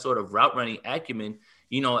have that sort of route running acumen,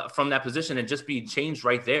 you know, from that position and just be changed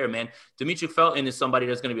right there, man. Demetric Felton is somebody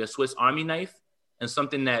that's going to be a Swiss Army knife and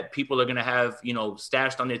something that people are going to have, you know,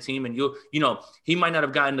 stashed on their team. And he might not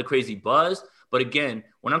have gotten the crazy buzz, but again,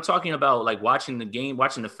 when I'm talking about like watching the game,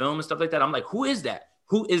 watching the film and stuff like that, I'm like, who is that?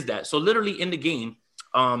 Who is that? So literally in the game,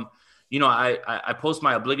 you know, I post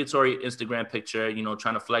my obligatory Instagram picture, you know,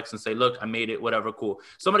 trying to flex and say, look, I made it, whatever, cool.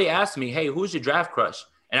 Somebody asked me, hey, who's your draft crush?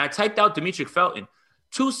 And I typed out Demetric Felton.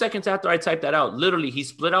 2 seconds after I typed that out, literally he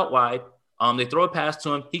split out wide. They throw a pass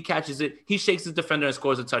to him. He catches it. He shakes his defender and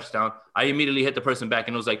scores a touchdown. I immediately hit the person back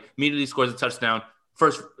and it was like, immediately scores a touchdown.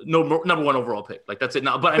 First, number 1 overall pick. Like, that's it.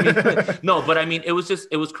 No, but I mean, it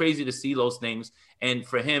was crazy to see those things. And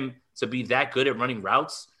for him to be that good at running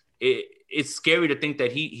routes, it's scary to think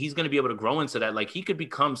that he's going to be able to grow into that. Like, he could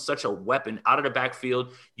become such a weapon out of the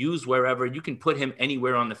backfield, used wherever. You can put him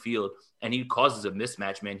anywhere on the field, and he causes a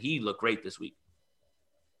mismatch, man. He looked great this week.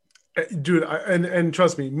 Dude, and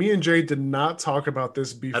trust me, me and Jay did not talk about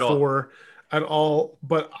this before at all,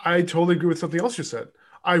 but I totally agree with something else you said.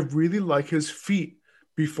 I really like his feet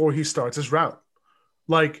before he starts his route.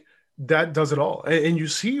 Like, that does it all. And you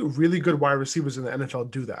see really good wide receivers in the NFL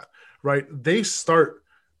do that, right? They start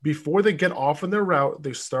before they get off in their route,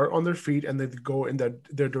 they start on their feet and they go in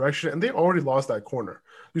their direction, and they already lost that corner.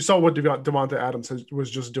 You saw what Devonta Adams was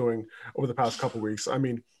just doing over the past couple of weeks. I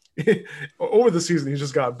mean, over the season, he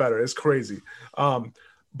just got better. It's crazy.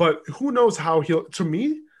 But who knows how to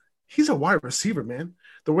me, he's a wide receiver, man.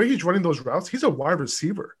 The way he's running those routes, he's a wide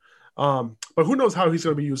receiver. But who knows how he's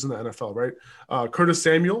going to be used in the NFL, right? Curtis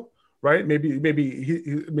Samuel, right? Maybe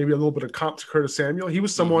a little bit of comp to Curtis Samuel. He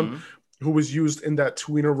was someone who was used in that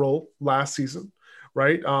tweener role last season,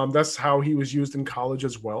 right? That's how he was used in college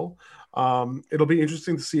as well. It'll be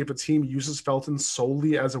interesting to see if a team uses Felton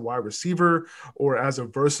solely as a wide receiver or as a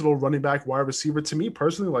versatile running back wide receiver. To me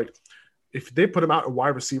personally, like, if they put him out a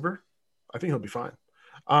wide receiver, I think he'll be fine.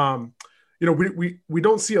 You know, we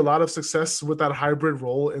don't see a lot of success with that hybrid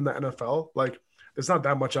role in the NFL. Like, there's not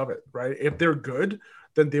that much of it, right? If they're good,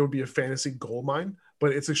 then they would be a fantasy gold mine,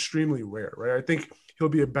 but it's extremely rare, right? I think he'll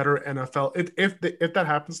be a better NFL. If that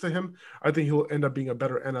happens to him, I think he'll end up being a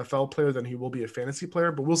better NFL player than he will be a fantasy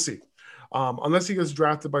player, but we'll see. Unless he gets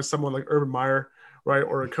drafted by someone like Urban Meyer, right?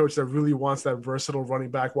 Or a coach that really wants that versatile running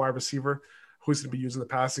back wide receiver who's going to be using the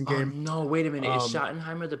passing game. No, wait a minute. Is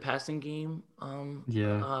Schottenheimer the passing game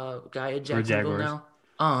guy at Jacksonville now?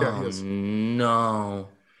 Yeah, no.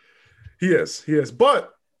 He is.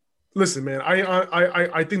 But listen, man,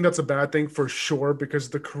 I think that's a bad thing for sure,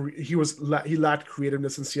 because he lacked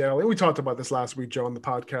creativeness in Seattle. And we talked about this last week, Joe, on the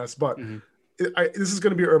podcast. But this is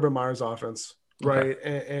going to be Urban Meyer's offense, right?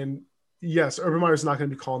 Okay. And yes, Urban Meyer's not going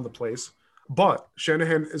to be calling the plays, but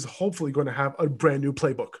Shanahan is hopefully going to have a brand new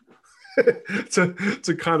playbook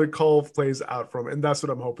to kind of call plays out from, and that's what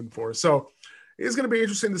I'm hoping for. So it's going to be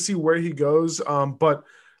interesting to see where he goes. But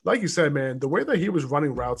like you said, man, the way that he was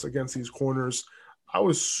running routes against these corners, I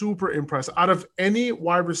was super impressed. Out of any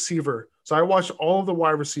wide receiver, so I watched all of the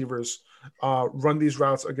wide receivers run these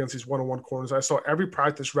routes against these one-on-one corners. I saw every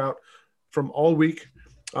practice route from all week.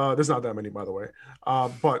 There's not that many, by the way,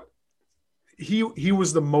 but he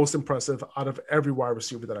was the most impressive out of every wide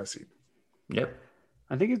receiver that I've seen. Yep.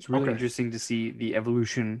 I think it's really interesting to see the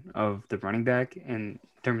evolution of the running back in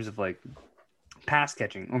terms of like pass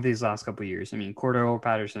catching over these last couple of years. I mean, Cordero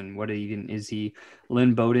Patterson, what even is he?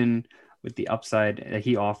 Lynn Bowden with the upside that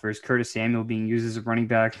he offers. Curtis Samuel being used as a running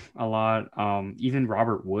back a lot. Even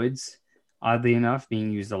Robert Woods, oddly enough,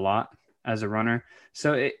 being used a lot as a runner.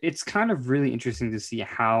 So it's kind of really interesting to see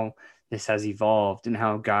how this has evolved and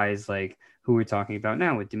how guys like who we're talking about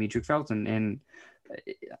now with Demetric Felton and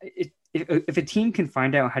if a team can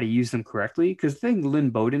find out how to use them correctly, because I think Lynn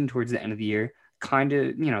Bowden towards the end of the year they kind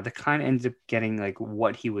of ends up getting like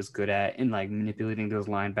what he was good at in like manipulating those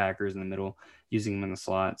linebackers in the middle, using them in the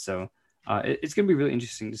slot. So it's going to be really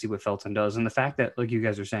interesting to see what Felton does. And the fact that, like you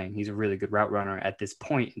guys are saying, he's a really good route runner at this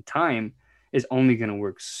point in time is only going to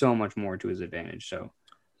work so much more to his advantage. So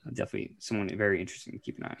definitely someone very interesting to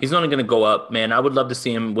keep an eye on. He's only going to go up, man. I would love to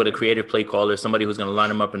see him with a creative play caller, somebody who's going to line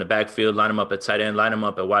him up in the backfield, line him up at tight end, line him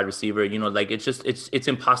up at wide receiver. You know, like it's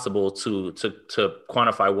impossible to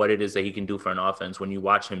quantify what it is that he can do for an offense when you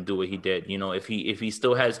watch him do what he did. You know, if he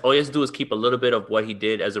still has, all he has to do is keep a little bit of what he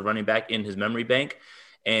did as a running back in his memory bank,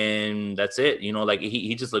 and that's it. You know, like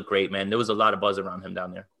he just looked great, man. There was a lot of buzz around him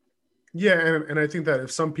down there. Yeah, and I think that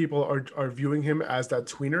if some people are viewing him as that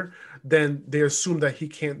tweener, then they assume that he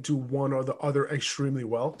can't do one or the other extremely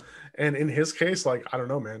well. And in his case, like, I don't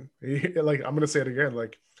know, man. Like, I'm gonna say it again,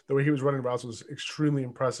 like the way he was running routes was extremely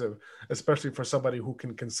impressive, especially for somebody who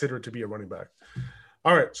can consider to be a running back.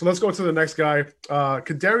 All right, so let's go to the next guy.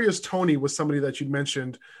 Kadarius Toney was somebody that you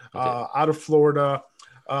mentioned out of Florida.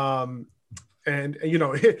 And you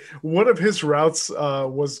know, one of his routes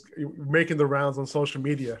was making the rounds on social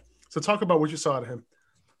media. So talk about what you saw out of him.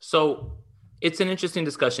 So it's an interesting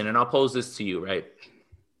discussion, and I'll pose this to you, right?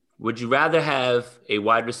 Would you rather have a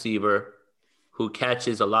wide receiver who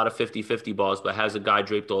catches a lot of 50-50 balls but has a guy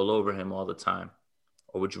draped all over him all the time?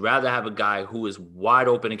 Or would you rather have a guy who is wide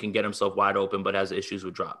open and can get himself wide open but has issues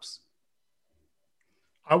with drops?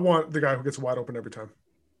 I want the guy who gets wide open every time.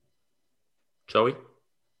 Joey?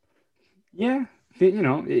 Yeah, you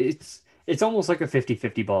know, it's almost like a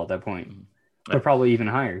 50-50 ball at that point. But probably even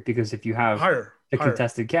higher, because if you have the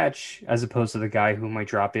contested catch as opposed to the guy who might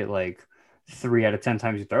drop it like 3 out of 10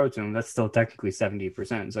 times you throw it to him, that's still technically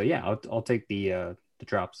 70%. So yeah, I'll take the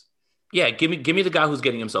drops. Yeah, give me the guy who's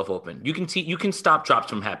getting himself open. You can stop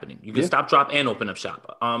drops from happening. You can stop drop and open up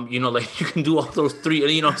shop. You know, like you can do all those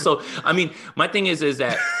three. You know, so I mean, my thing is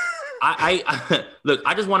that I look.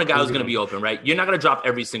 I just want a guy who's going to be open, right? You're not going to drop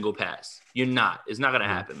every single pass. You're not. It's not going to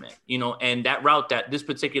happen, man. You know, and this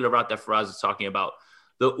particular route that Faraz is talking about,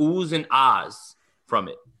 the oohs and ahs from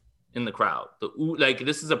it in the crowd. Like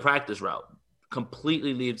this is a practice route.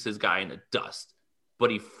 Completely leaves his guy in the dust, but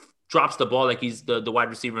he drops the ball like he's the wide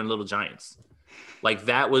receiver in Little Giants. Like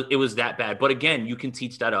it was that bad. But again, you can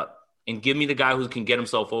teach that up and give me the guy who can get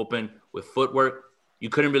himself open with footwork. You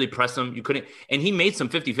couldn't really press him. You couldn't. And he made some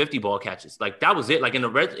 50-50 ball catches. Like that was it. Like in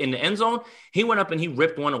the end zone, he went up and he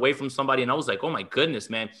ripped one away from somebody. And I was like, oh my goodness,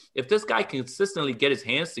 man, if this guy can consistently get his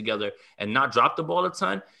hands together and not drop the ball a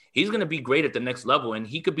ton, he's going to be great at the next level. And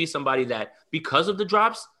he could be somebody that, because of the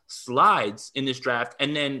drops, slides in this draft.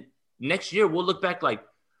 And then next year we'll look back like,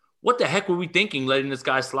 what the heck were we thinking letting this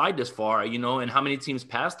guy slide this far, you know, and how many teams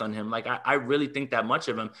passed on him? Like, I really think that much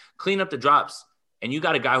of him. Clean up the drops. And you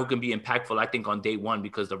got a guy who can be impactful, I think, on day one,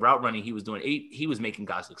 because the route running he was doing, he was making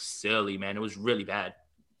guys look silly, man. It was really bad.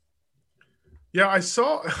 Yeah, I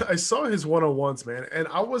saw his one-on-ones, man, and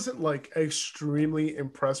I wasn't like extremely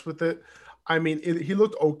impressed with it. I mean, he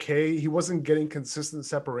looked okay. He wasn't getting consistent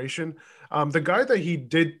separation. The guy that he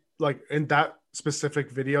did, like in that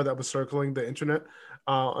specific video that was circling the internet,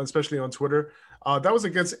 especially on Twitter, that was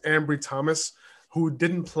against Ambry Thomas, who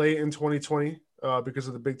didn't play in 2020 because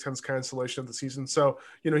of the Big Ten's cancellation of the season. So,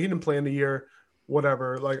 you know, he didn't play in the year,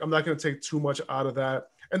 whatever. Like, I'm not going to take too much out of that.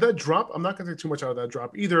 And that drop, I'm not going to take too much out of that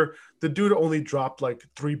drop either. The dude only dropped like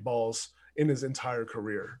 3 balls in his entire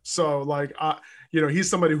career. So, like, you know, he's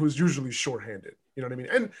somebody who's usually shorthanded. You know what I mean?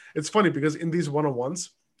 And it's funny because in these one-on-ones,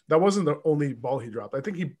 that wasn't the only ball he dropped. I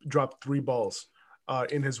think he dropped 3 balls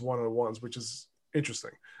in his one-on-ones, which is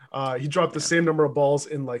interesting. He dropped the same number of balls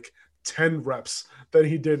in like 10 reps that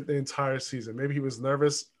he did the entire season. Maybe he was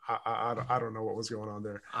nervous. I don't know what was going on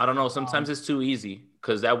there. I don't know. Sometimes it's too easy,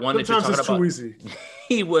 because that one that you're talking about, too easy.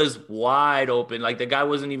 He was wide open. Like the guy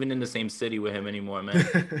wasn't even in the same city with him anymore,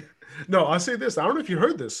 man. No, I'll say this. I don't know if you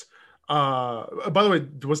heard this. By the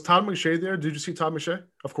way, was Todd McShay there? Did you see Todd McShay?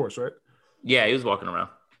 Of course, right? Yeah, he was walking around.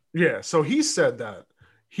 Yeah, so he said that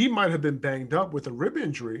he might have been banged up with a rib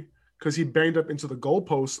injury because he banged up into the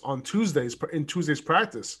goalpost on Tuesday's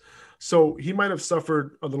practice. So he might have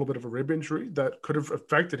suffered a little bit of a rib injury that could have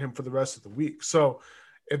affected him for the rest of the week. So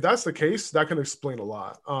if that's the case, that can explain a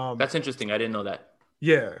lot. That's interesting. I didn't know that.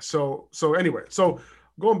 Yeah. So anyway, so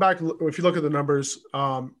going back, if you look at the numbers,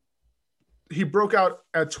 he broke out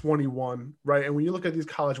at 21, right? And when you look at these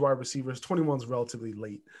college wide receivers, 21 is relatively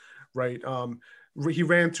late, right? He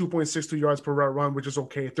ran 2.62 yards per route run, which is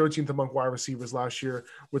okay. 13th among wide receivers last year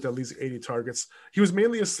with at least 80 targets. He was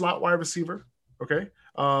mainly a slot wide receiver, okay?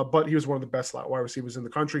 But he was one of the best slot wide receivers in the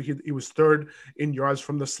country. He was 3rd in yards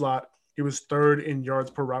from the slot. He was 3rd in yards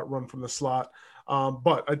per route run from the slot.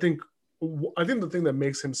 But I think the thing that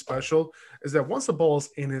makes him special is that once the ball is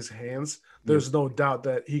in his hands, there's no doubt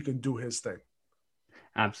that he can do his thing.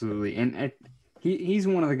 Absolutely. And he's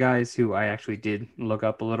one of the guys who I actually did look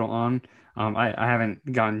up a little on. I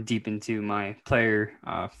haven't gone deep into my player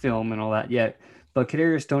film and all that yet, but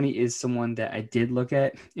Kadarius Toney is someone that I did look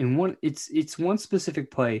at in it's one specific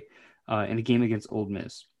play in a game against Ole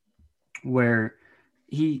Miss where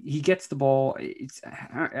he gets the ball.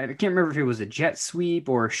 I can't remember if it was a jet sweep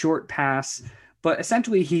or a short pass, but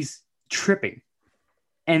essentially he's tripping.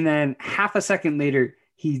 And then half a second later,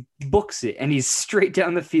 he books it and he's straight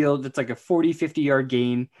down the field. It's like a 40, 50 yard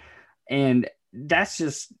gain. And that's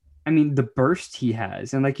just I mean, the burst he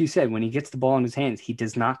has, and like you said, when he gets the ball in his hands, he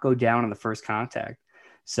does not go down on the first contact.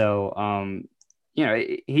 So,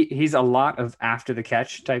 he's a lot of after the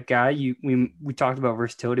catch type guy. We talked about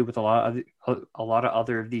versatility with a lot of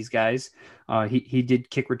other of these guys. He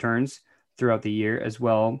did kick returns throughout the year as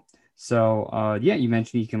well. So, you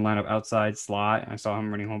mentioned he can line up outside slot. I saw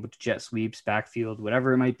him running home with jet sweeps, backfield,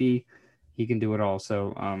 whatever it might be. He can do it all.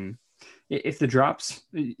 So, if the drops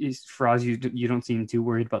is for us, you don't seem too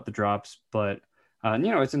worried about the drops, but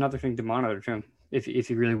it's another thing to monitor too. If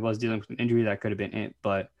he really was dealing with an injury, that could have been it.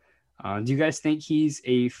 But do you guys think he's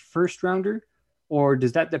a first rounder, or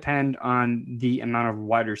does that depend on the amount of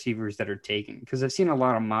wide receivers that are taken? Because I've seen a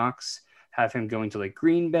lot of mocks have him going to like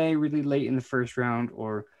Green Bay really late in the first round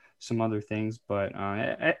or some other things. But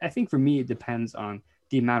I think for me, it depends on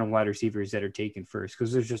the amount of wide receivers that are taken first,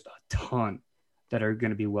 because there's just a ton that are going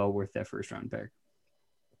to be well worth that first round pick.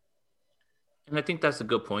 And I think that's a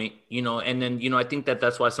good point, and then, I think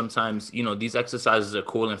that's why sometimes, these exercises are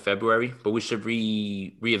cool in February, but we should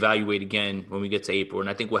reevaluate again when we get to April. And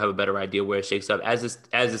I think we'll have a better idea where it shakes up. As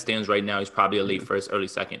it stands right now, he's probably a late first, early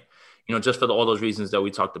second, just for all those reasons that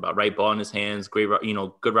we talked about, right? Ball in his hands, great,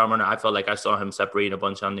 good route runner. I felt like I saw him separate a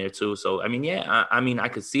bunch on there too. So, I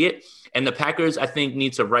could see it. And the Packers, I think,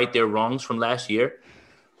 need to right their wrongs from last year.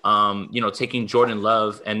 Taking Jordan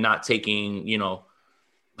Love and not taking,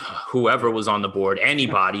 whoever was on the board,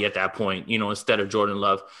 anybody at that point, instead of Jordan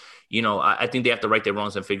Love, I think they have to right their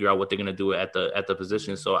wrongs and figure out what they're going to do at the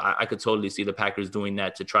position. So I could totally see the Packers doing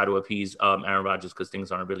that to try to appease Aaron Rodgers, because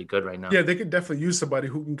things aren't really good right now. Yeah, they could definitely use somebody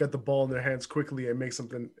who can get the ball in their hands quickly and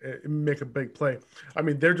make a big play. I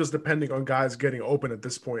mean, they're just depending on guys getting open at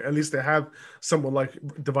this point. At least they have someone like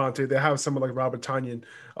Devontae, they have someone like Robert Tonyan,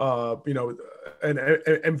 and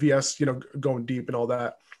MVS, going deep and all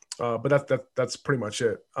that. But that's pretty much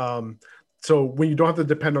it. So when you don't have to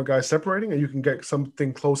depend on guys separating and you can get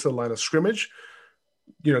something close to the line of scrimmage,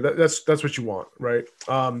 that's what you want, right?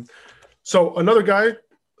 So another guy,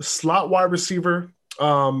 slot wide receiver,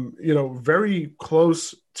 very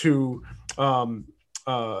close to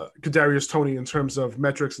Kadarius Toney in terms of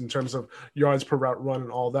metrics, in terms of yards per route run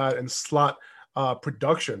and all that, and slot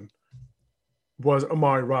production was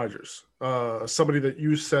Amari Rodgers, somebody that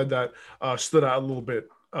you said that stood out a little bit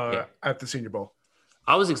at the Senior Bowl.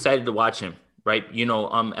 I was excited to watch him, right?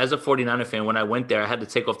 As a 49er fan, when I went there, I had to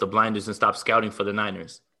take off the blinders and stop scouting for the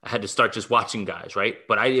Niners. I had to start just watching guys, right?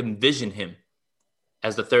 But I envisioned him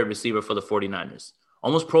as the third receiver for the 49ers.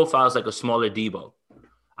 Almost profiles like a smaller Debo.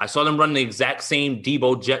 I saw them run the exact same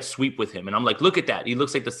Debo jet sweep with him. And I'm like, look at that. He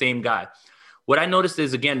looks like the same guy. What I noticed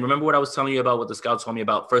is, again, remember what I was telling you about what the scouts told me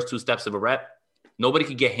about first two steps of a rep? Nobody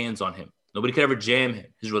could get hands on him. Nobody could ever jam him.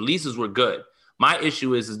 His releases were good. My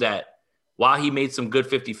issue is that while he made some good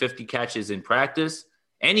 50-50 catches in practice,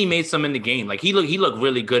 and he made some in the game, like he looked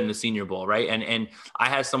really good in the Senior Bowl, right? And I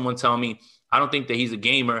had someone tell me, I don't think that he's a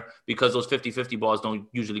gamer because those 50-50 balls don't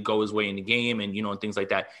usually go his way in the game and, and things like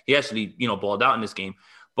that. He actually, balled out in this game.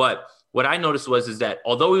 But what I noticed is that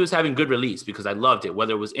although he was having good release, because I loved it,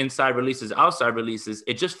 whether it was inside releases, outside releases,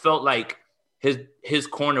 it just felt like his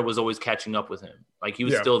corner was always catching up with him. Like he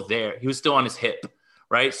was still there. He was still on his hip,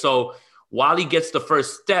 right? So while he gets the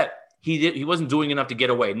first step, he wasn't doing enough to get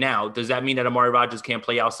away. Now, does that mean that Amari Rodgers can't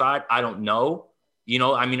play outside? I don't know.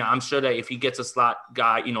 I'm sure that if he gets a slot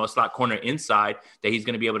guy, a slot corner inside, that he's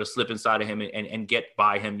going to be able to slip inside of him and get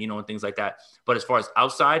by him, and things like that. But as far as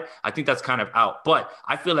outside, I think that's kind of out. But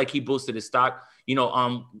I feel like he boosted his stock.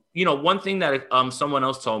 One thing that someone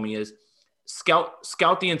else told me is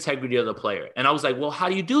scout the integrity of the player. And I was like, well, how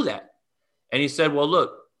do you do that? And he said, well,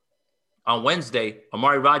 look, on Wednesday,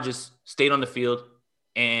 Amari Rodgers stayed on the field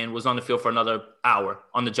and was on the field for another hour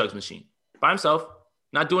on the jugs machine by himself,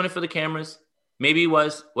 not doing it for the cameras. Maybe he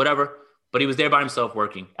was, whatever, but he was there by himself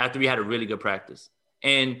working after he had a really good practice.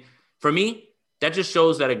 And for me, that just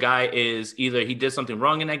shows that a guy is either he did something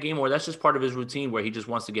wrong in that game or that's just part of his routine where he just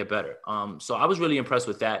wants to get better. So I was really impressed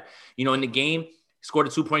with that. In the game, he scored a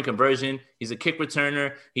 2-point conversion. He's a kick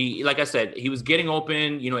returner. He, like I said, he was getting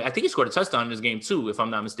open. I think he scored a touchdown in this game too, if I'm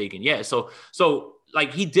not mistaken. Yeah. So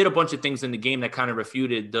like he did a bunch of things in the game that kind of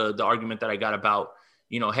refuted the argument that I got about,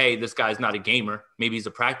 hey, this guy's not a gamer. Maybe he's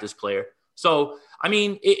a practice player. So,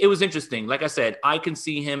 it was interesting. Like I said, I can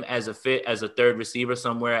see him as a fit, as a third receiver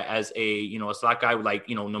somewhere, as a slot guy, like,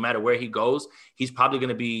 no matter where he goes, he's probably going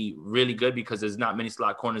to be really good because there's not many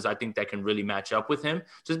slot corners, I think, that can really match up with him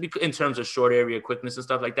just because in terms of short area quickness and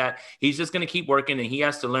stuff like that. He's just going to keep working, and he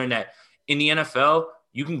has to learn that in the NFL,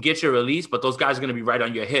 you can get your release, but those guys are going to be right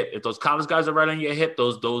on your hip. If those college guys are right on your hip,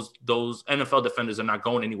 those NFL defenders are not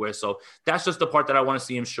going anywhere. So that's just the part that I want to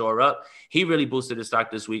see him shore up. He really boosted his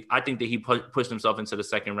stock this week. I think that he pushed himself into the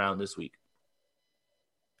second round this week.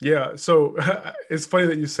 Yeah, so it's funny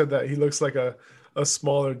that you said that. He looks like a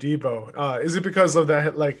smaller Debo. Is it because of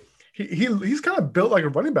that? Like he's kind of built like a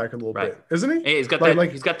running back a little bit, isn't he? Hey, he's got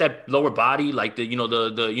he's got that lower body, like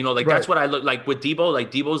that's what I look like with Debo.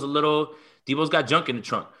 Like Debo's got junk in the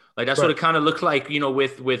trunk. Like that's what it kind of looked like,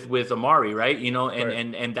 with Amari, right?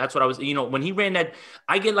 And that's what I was, when he ran that,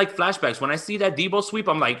 I get like flashbacks when I see that Debo sweep.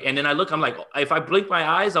 I'm like, and then I'm like, if I blink my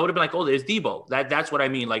eyes, I would have been like, oh, there's Debo. That's what I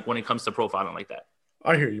mean. Like when it comes to profiling like that.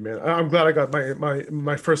 I hear you, man. I'm glad I got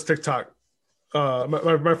my first TikTok.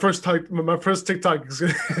 My first TikTok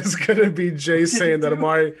is gonna be Jay saying that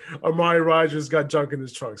Amari Rogers got junk in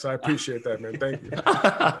his trunk. So I appreciate that, man. Thank you.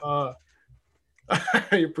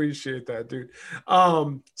 I appreciate that, dude.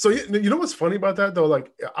 So you know what's funny about that though?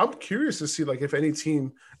 Like I'm curious to see like if any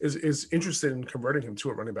team is interested in converting him to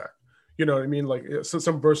a running back. You know what I mean? Like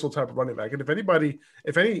some versatile type of running back. And if anybody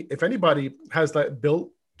has that built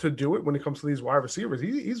to do it when it comes to these wide receivers,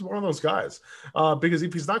 he's one of those guys. Because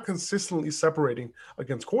if he's not consistently separating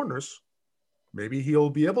against corners, maybe he'll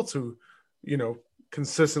be able to,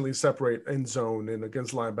 consistently separate in zone and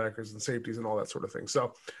against linebackers and safeties and all that sort of thing.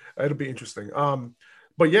 So it'll be interesting.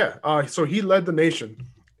 But yeah, so he led the nation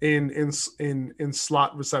in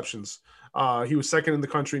slot receptions. He was second in the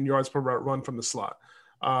country in yards per route run from the slot,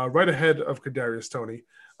 right ahead of Kadarius Toney.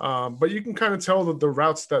 But you can kind of tell that the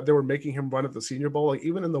routes that they were making him run at the Senior Bowl, like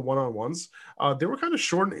even in the one-on-ones, they were kind of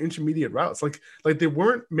short and intermediate routes. Like they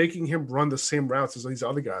weren't making him run the same routes as these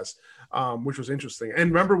other guys, which was interesting.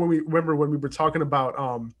 And remember when we were talking about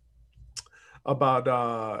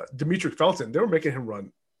Demetric Felton, they were making him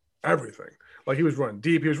run everything. Like he was running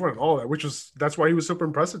deep, he was running all that, that's why he was super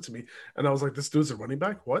impressive to me. And I was like, this dude's a running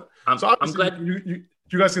back? What? I'm glad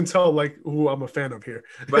you guys can tell like who I'm a fan of here.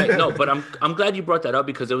 Right. No, but I'm glad you brought that up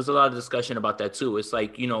because there was a lot of discussion about that too. It's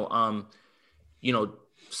like,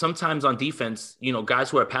 sometimes on defense, guys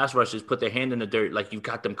who are pass rushers put their hand in the dirt, like you've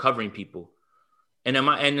got them covering people. And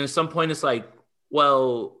at some point it's like,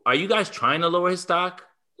 well, are you guys trying to lower his stock?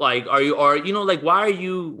 Like, why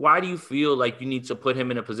do you feel like you need to put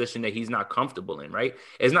him in a position that he's not comfortable in, right?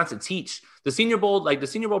 It's not to teach. The Senior Bowl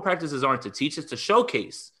practices aren't to teach, it's to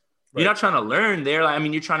showcase. Right. You're not trying to learn there.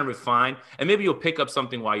 You're trying to refine, and maybe you'll pick up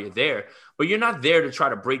something while you're there, but you're not there to try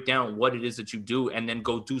to break down what it is that you do and then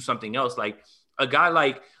go do something else. Like a guy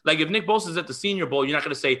like if Nick Bosa's at the Senior Bowl, you're not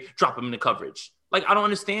going to say, drop him in the coverage. Like, I don't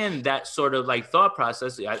understand that sort of like thought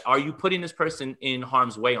process. Are you putting this person in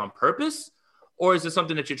harm's way on purpose? Or is it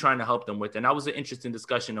something that you're trying to help them with? And that was an interesting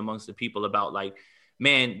discussion amongst the people about like,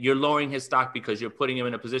 man, you're lowering his stock because you're putting him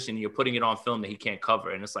in a position, you're putting it on film that he can't cover.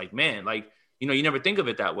 And it's like, man, like, you never think of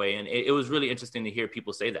it that way. And it was really interesting to hear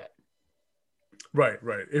people say that. Right.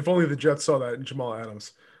 If only the Jets saw that in Jamal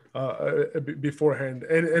Adams beforehand.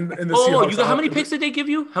 And the Seahawks. How many picks did they give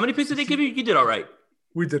you? You did all right.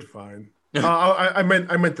 We did fine. I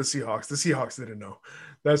meant the Seahawks. The Seahawks didn't know.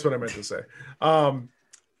 That's what I meant to say.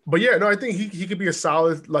 But yeah, no, I think he could be a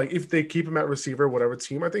solid, like if they keep him at receiver, whatever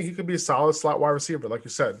team, I think he could be a solid slot wide receiver, like you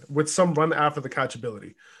said, with some run after the catch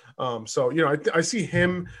ability. So, I see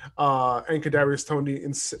him and Kadarius Toney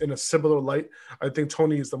in a similar light. I think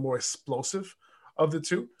Toney is the more explosive of the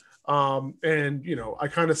two. And, I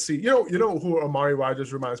kind of see, who Amari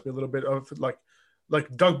Rogers reminds me a little bit of, like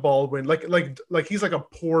Doug Baldwin, like he's like a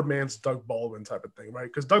poor man's Doug Baldwin type of thing, right?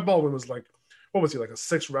 Because Doug Baldwin was like, what was he, like a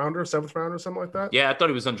 6th rounder, 7th rounder, something like that? Yeah, I thought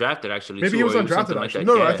he was undrafted actually. Maybe he was undrafted actually.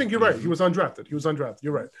 No, I think you're right. He was undrafted.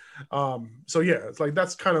 You're right. So yeah, it's like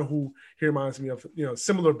that's kind of who he reminds me of.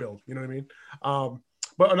 Similar build. You know what I mean?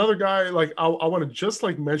 But another guy, like I want to just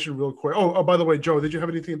like mention real quick. Oh, by the way, Joe, did you have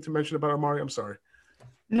anything to mention about Amari? I'm sorry.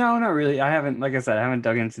 No, not really. I haven't, like I said, I haven't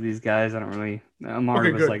dug into these guys. I don't really.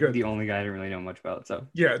 Amari was the only guy I didn't really know much about. So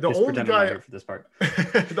yeah, the only guy for this part.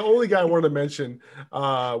 The only guy I wanted to mention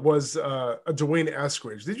was Dwayne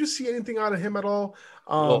Eskridge. Did you see anything out of him at all?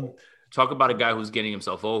 Talk about a guy who's getting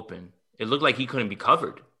himself open. It looked like he couldn't be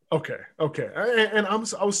covered. Okay. And I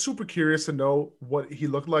was super curious to know what he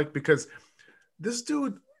looked like because this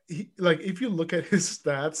dude, if you look at his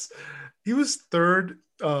stats, he was 3rd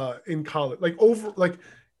in college.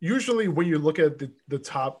 Usually when you look at the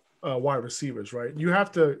top wide receivers, right, you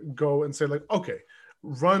have to go and say like, okay,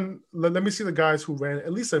 let me see the guys who ran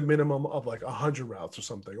at least a minimum of like 100 routes or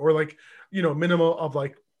something, or like, minimum of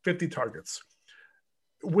like 50 targets.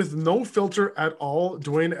 With no filter at all,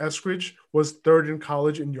 Dwayne Eskridge was 3rd in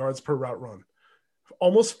college in yards per route run,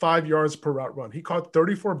 almost 5 yards per route run. He caught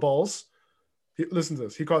 34 balls Listen to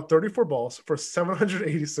this. He caught 34 balls for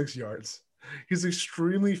 786 yards. He's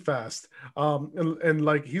extremely fast. And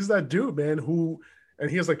like, he's that dude, man, and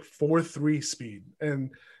he has like 4.3 speed.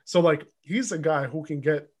 And so like, he's a guy who can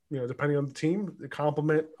get, depending on the team,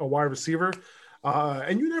 complement a wide receiver.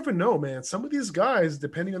 And you never know, man. Some of these guys,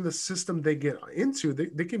 depending on the system they get into,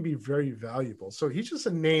 they can be very valuable. So he's just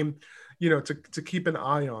a name, to keep an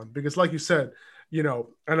eye on, because like you said, and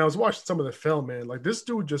I was watching some of the film, man, like this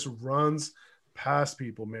dude just runs past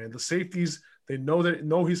people, man. The safeties, they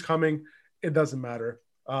know he's coming. It doesn't matter.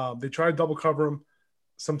 They try to double cover him.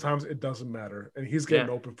 Sometimes it doesn't matter. And he's getting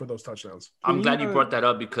open for those touchdowns. I'm glad you brought that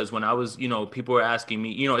up, because when I was, people were asking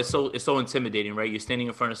me, it's so intimidating, right? You're standing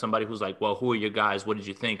in front of somebody who's like, well, who are your guys? What did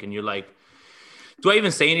you think? And you're like, do I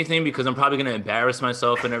even say anything? Because I'm probably going to embarrass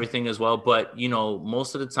myself and everything as well. But,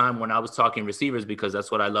 most of the time when I was talking receivers, because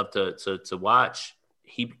that's what I love to watch,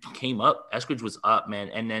 he came up. Eskridge was up, man.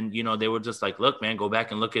 And then, they were just like, look, man, go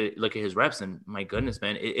back and look at his reps. And my goodness,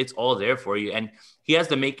 man, it's all there for you. And he has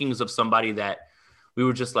the makings of somebody that we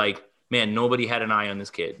were just like, man, nobody had an eye on this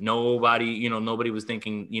kid. Nobody was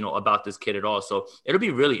thinking, about this kid at all. So it'll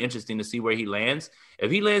be really interesting to see where he lands.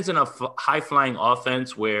 If he lands in a high flying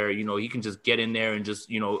offense where, he can just get in there and just,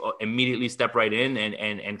 immediately step right in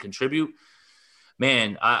and contribute,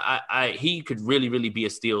 man, he could really, really be a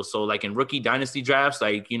steal. So like in rookie dynasty drafts,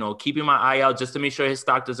 like, keeping my eye out just to make sure his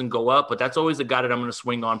stock doesn't go up. But that's always a guy that I'm going to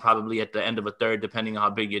swing on probably at the end of a third, depending on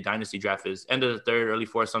how big your dynasty draft is. End of the third, early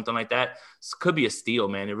fourth, something like that. This could be a steal,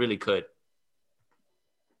 man. It really could.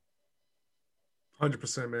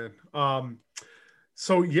 100%, man.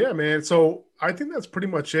 So yeah, man. So I think that's pretty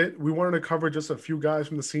much it. We wanted to cover just a few guys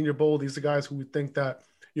from the Senior Bowl. These are guys who we think that,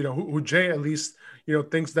 who Jay at least,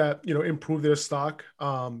 thinks that, improve their stock.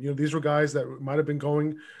 These were guys that might have been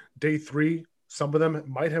going day 3. Some of them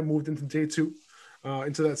might have moved into day 2,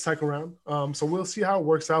 into that second round. So we'll see how it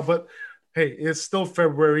works out. But hey, it's still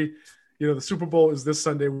February. The Super Bowl is this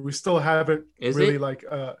Sunday. We still haven't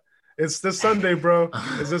it's this Sunday, bro.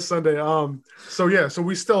 It's this Sunday. So yeah, so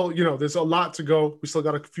we still, there's a lot to go. We still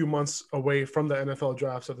got a few months away from the NFL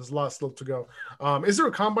draft, so there's a lot still to go. Is there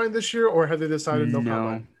a combine this year, or have they decided no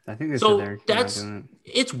combine? I think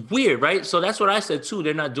it's weird, right? So that's what I said too.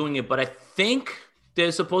 They're not doing it, but I think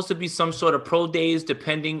there's supposed to be some sort of pro days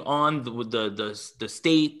depending on the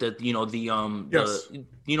state,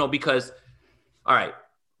 because all right,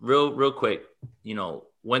 real quick,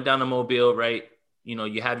 went down to Mobile, right?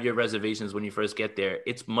 You have your reservations when you first get there.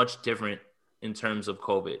 It's much different in terms of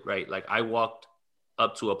COVID, right? Like I walked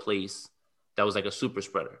up to a place that was like a super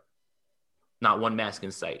spreader, not one mask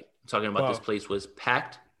in sight. I'm talking about This place was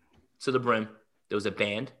packed to the brim. There was a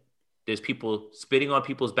band. There's people spitting on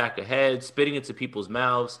people's back of heads, spitting into people's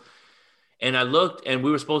mouths. And I looked, and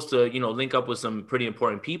we were supposed to, link up with some pretty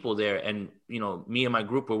important people there. And, me and my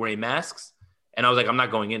group were wearing masks. And I was like, I'm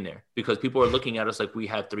not going in there, because people are looking at us like we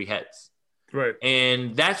have 3 heads. Right.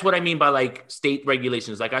 And that's what I mean by like state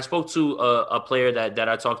regulations. Like I spoke to a player that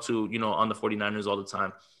I talked to, on the 49ers all the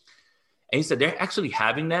time. And he said, they're actually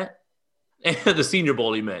having that. The Senior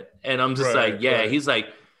Bowl he meant. And I'm just He's like,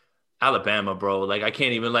 Alabama, bro. Like I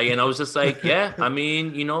can't even and I was just like, yeah, I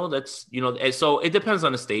mean, that's, and so it depends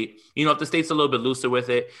on the state. If the state's a little bit looser with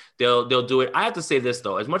it, they'll do it. I have to say this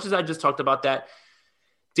though, as much as I just talked about that,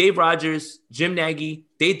 Dave Rogers, Jim Nagy,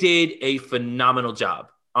 they did a phenomenal job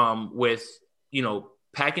with,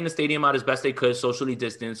 packing the stadium out as best they could, socially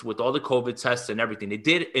distanced, with all the COVID tests and everything. They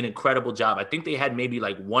did an incredible job. I think they had maybe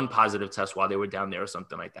like 1 positive test while they were down there or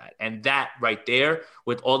something like that. And that right there,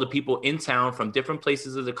 with all the people in town from different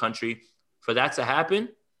places of the country, for that to happen,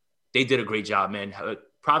 they did a great job, man.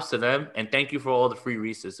 Props to them, and thank you for all the free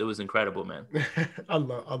Reese's. It was incredible, man. I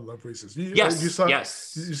love Reese's. Yes. You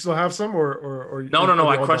still have some, or no.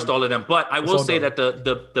 I crushed all of them. But I will say that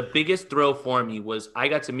the biggest thrill for me was I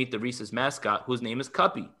got to meet the Reese's mascot, whose name is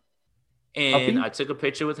Cuppy, and I took a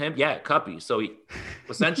picture with him. Yeah, Cuppy. So he,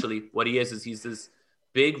 essentially, what he is he's this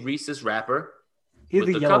big Reese's wrapper with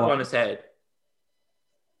the cup on his head.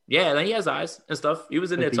 Yeah, and he has eyes and stuff. He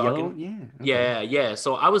was in there talking. Yellow? Okay. Yeah.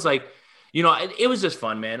 So I was like, it was just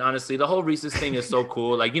fun, man. Honestly, the whole Reese's thing is so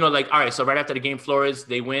cool. Like, all right, so right after the game, Flores,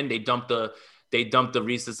 they win, they dumped the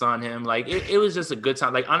Reese's on him. Like, it was just a good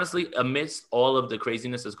time. Like, honestly, amidst all of the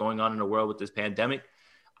craziness that's going on in the world with this pandemic,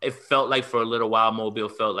 it felt like for a little while, Mobile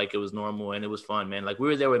felt like it was normal, and it was fun, man. Like, we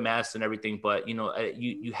were there with masks and everything, but,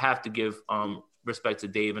 you have to give respect to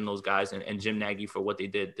Dave and those guys and Jim Nagy for what they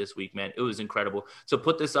did this week, man. It was incredible. To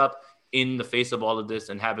put this up in the face of all of this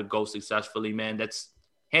and have it go successfully, man, that's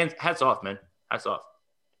hats off, man. Hats off.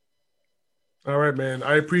 All right, man.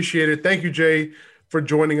 I appreciate it. Thank you, Jay. for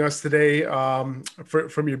joining us today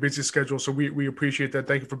from your busy schedule. So we appreciate that.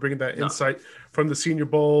 Thank you for bringing that insight from the Senior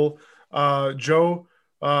Bowl. Joe,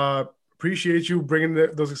 appreciate you bringing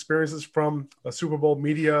those experiences from a Super Bowl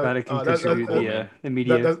media. The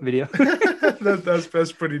media video.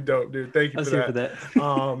 That's pretty dope, dude. Thank you for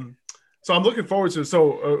that. So I'm looking forward to it.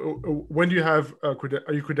 So when do you have are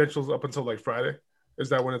you credentials up until like Friday? Is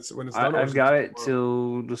that when it's done? I've got it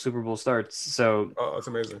till the Super Bowl starts. So that's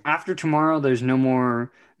amazing. After tomorrow, there's no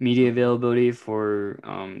more media availability for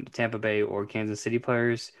the Tampa Bay or Kansas City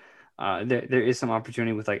players. There is some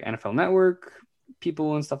opportunity with like NFL Network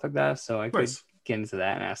people and stuff like that. So I could get into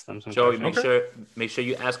that and ask them some questions. Joey, make sure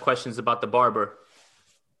you ask questions about the barber.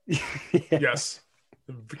 Yes.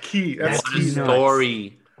 The key. That's what a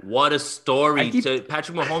story. What a story.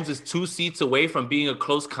 Patrick Mahomes is 2 seats away from being a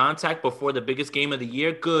close contact before the biggest game of the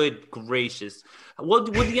year. Good gracious. Would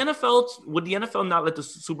the NFL not let the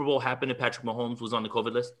Super Bowl happen if Patrick Mahomes was on the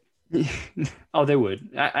COVID list? Oh, they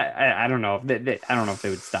would. I don't know. I don't know if they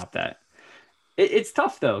would stop that. It's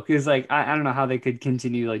tough though, because like I don't know how they could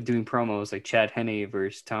continue like doing promos like Chad Henne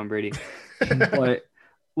versus Tom Brady. But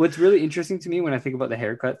what's really interesting to me when I think about the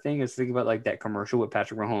haircut thing is think about like that commercial with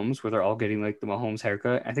Patrick Mahomes where they're all getting like the Mahomes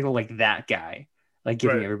haircut. I think of like that guy, like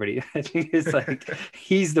giving everybody. I think it's like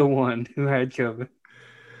he's the one who had COVID.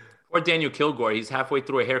 Or Daniel Kilgore, he's halfway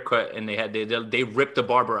through a haircut and they ripped the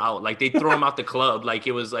barber out, like they threw him out the club, like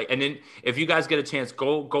it was like. And then if you guys get a chance,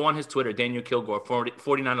 go on his Twitter, Daniel Kilgore,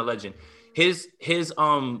 49er legend. His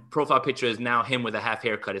profile picture is now him with a half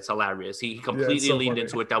haircut. It's hilarious. He completely leaned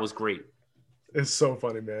into it. That was great. It's so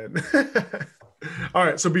funny, man. All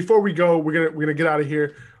right, so before we go, we're gonna get out of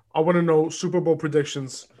here. I want to know Super Bowl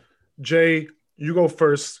predictions. Jay, you go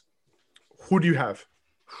first. Who do you have?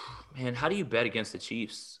 Man, how do you bet against the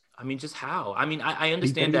Chiefs? I mean, just how? I mean, I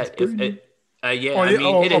understand that. By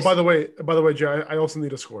the way, Jay, I also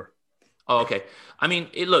need a score. Oh, okay. I mean,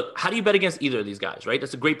 look, how do you bet against either of these guys, right?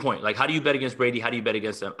 That's a great point. Like, how do you bet against Brady? How do you bet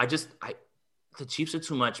against them? The Chiefs are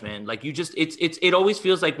too much, man. Like it always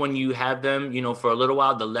feels like when you have them, for a little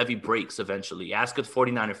while, the levee breaks eventually. Ask a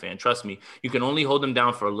 49er fan. Trust me, you can only hold them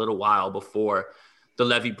down for a little while before the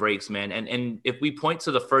levee breaks, man. And if we point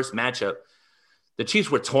to the first matchup, the Chiefs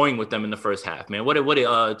were toying with them in the first half, man.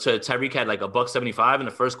 Tyreek had like $175 in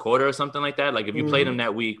the first quarter or something like that. Like if you played him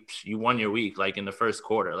that week, you won your week, like in the first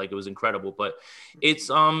quarter. Like it was incredible. But it's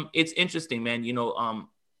interesting, man.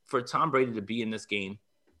 For Tom Brady to be in this game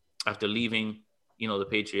after leaving, the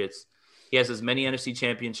Patriots, he has as many NFC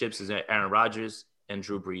championships as Aaron Rodgers and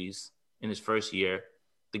Drew Brees in his first year.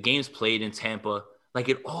 The games played in Tampa. Like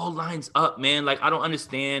it all lines up, man. Like I don't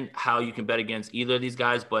understand how you can bet against either of these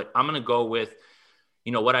guys, but I'm going to go with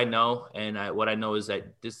what I know, and what I know is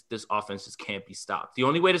that this offense just can't be stopped. The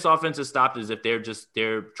only way this offense is stopped is if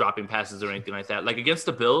they're dropping passes or anything like that. Like against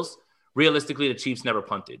the Bills, realistically, the Chiefs never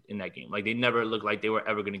punted in that game. Like they never looked like they were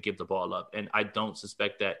ever going to give the ball up. And I don't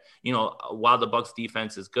suspect that, while the Bucs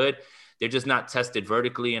defense is good, they're just not tested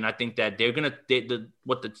vertically. And I think that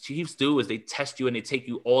what the Chiefs do is they test you and they take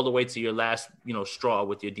you all the way to your last, straw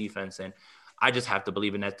with your defense. And I just have to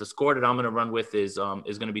believe in that. The score that I'm going to run with is going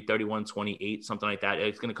to be 31-28, something like that.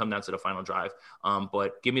 It's going to come down to the final drive.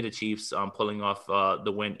 But give me the Chiefs pulling off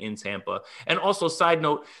the win in Tampa. And also, side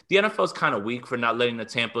note, the NFL is kind of weak for not letting the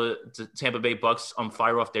Tampa Bay Bucks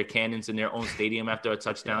fire off their cannons in their own stadium after a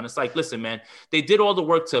touchdown. It's like, listen, man, they did all the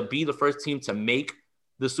work to be the first team to make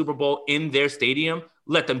the Super Bowl in their stadium.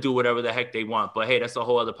 Let them do whatever the heck they want. But hey, that's a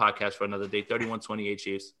whole other podcast for another day. 31-28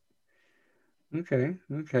 Chiefs. Okay.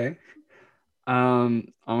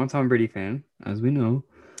 I'm a Tom Brady fan, as we know.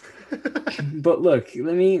 But look,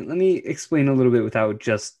 let me explain a little bit without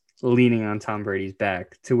just leaning on Tom Brady's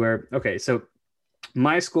back to where. Okay, so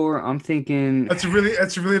my score, I'm thinking it's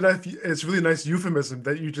really nice euphemism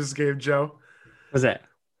that you just gave, Joe. What's that?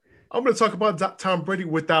 I'm going to talk about Tom Brady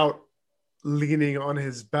without leaning on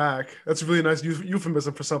his back. That's a really nice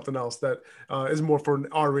euphemism for something else that is more for an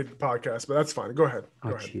R-rated podcast. But that's fine. Go ahead.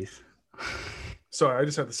 Go ahead. Jeez. Sorry, I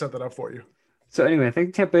just had to set that up for you. So anyway, I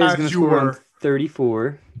think Tampa is going to score on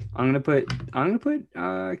 34. I'm going to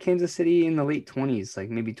put Kansas City in the late 20s, like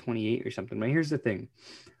maybe 28 or something. But here's the thing.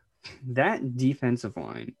 That defensive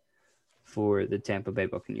line for the Tampa Bay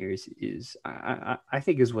Buccaneers is, I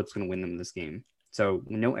think, is what's going to win them this game. So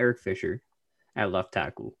no Eric Fisher at left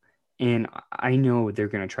tackle. And I know they're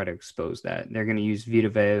going to try to expose that. They're going to use Vita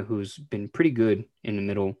Vea, who's been pretty good in the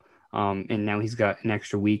middle. And now he's got an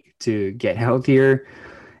extra week to get healthier.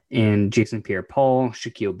 And Jason Pierre-Paul,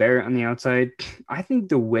 Shaquille Barrett on the outside. I think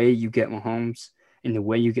the way you get Mahomes and the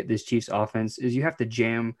way you get this Chiefs offense is you have to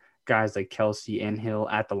jam guys like Kelsey and Hill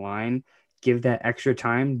at the line give that extra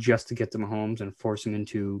time just to get to Mahomes and force him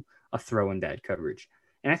into a throw in bad coverage.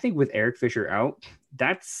 And I think with Eric Fisher out,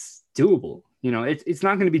 that's doable. It's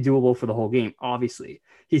not going to be doable for the whole game. Obviously,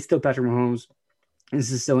 he's still Patrick Mahomes.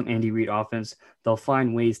 This is still an Andy Reid offense. They'll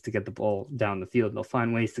find ways to get the ball down the field. They'll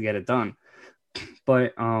find ways to get it done.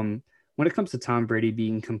 But when it comes to Tom Brady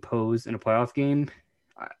being composed in a playoff game,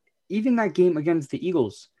 even that game against the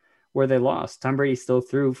Eagles where they lost, Tom Brady still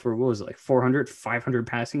threw for, 400, 500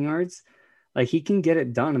 passing yards. Like, he can get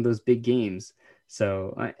it done in those big games.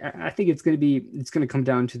 So I think it's going to come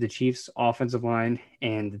down to the Chiefs offensive line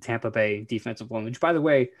and the Tampa Bay defensive line, which, by the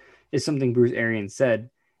way, is something Bruce Arians said.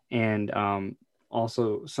 And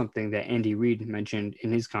also something that Andy Reid mentioned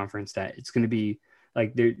in his conference, that it's going to be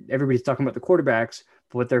like everybody's talking about the quarterbacks,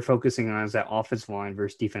 but what they're focusing on is that offensive line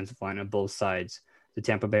versus defensive line on both sides, the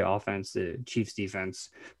Tampa Bay offense, the Chiefs defense.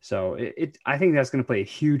 So I think that's going to play a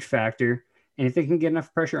huge factor. And if they can get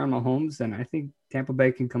enough pressure on Mahomes, then I think Tampa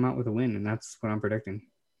Bay can come out with a win. And that's what I'm predicting.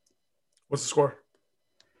 What's the score?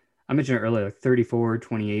 I mentioned it earlier, like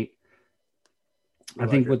 34-28. I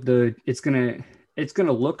think it's going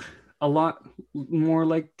to look a lot more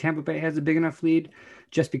like Tampa Bay has a big enough lead,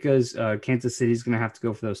 just because Kansas City is going to have to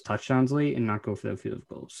go for those touchdowns late and not go for the field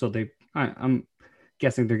goals. So I'm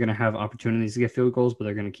guessing they're going to have opportunities to get field goals, but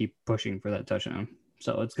they're going to keep pushing for that touchdown.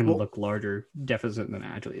 So it's going to look larger deficit than it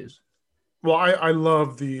actually is. Well, I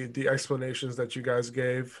love the explanations that you guys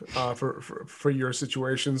gave for your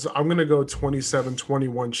situations. I'm going to go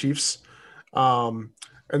 27-21 Chiefs. And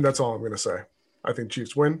that's all I'm going to say. I think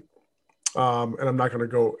Chiefs win. And I'm not going to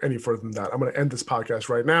go any further than that. I'm going to end this podcast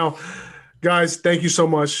right now. Guys, thank you so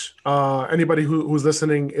much. Anybody who's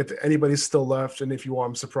listening, if anybody's still left, and if you are,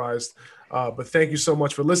 I'm surprised. But thank you so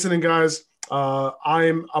much for listening, guys.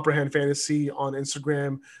 I'm Upper Hand Fantasy on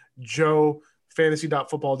Instagram. Joe,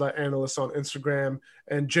 fantasy.football.analyst on Instagram.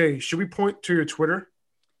 And Jay, should we point to your Twitter?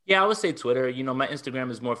 Yeah, I would say Twitter. My Instagram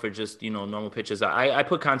is more for just, normal pictures. I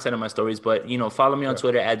put content on my stories, but, follow me on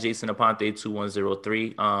Twitter at Jason Aponte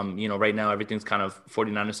 2103. Right now everything's kind of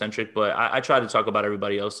 49er centric, but I try to talk about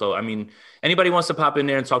everybody else. So, anybody wants to pop in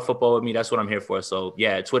there and talk football with me, that's what I'm here for. So,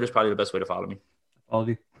 yeah, Twitter's probably the best way to follow me. All of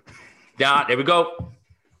you. Yeah, there we go.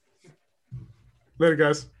 Later,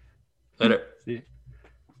 guys. Later. See you.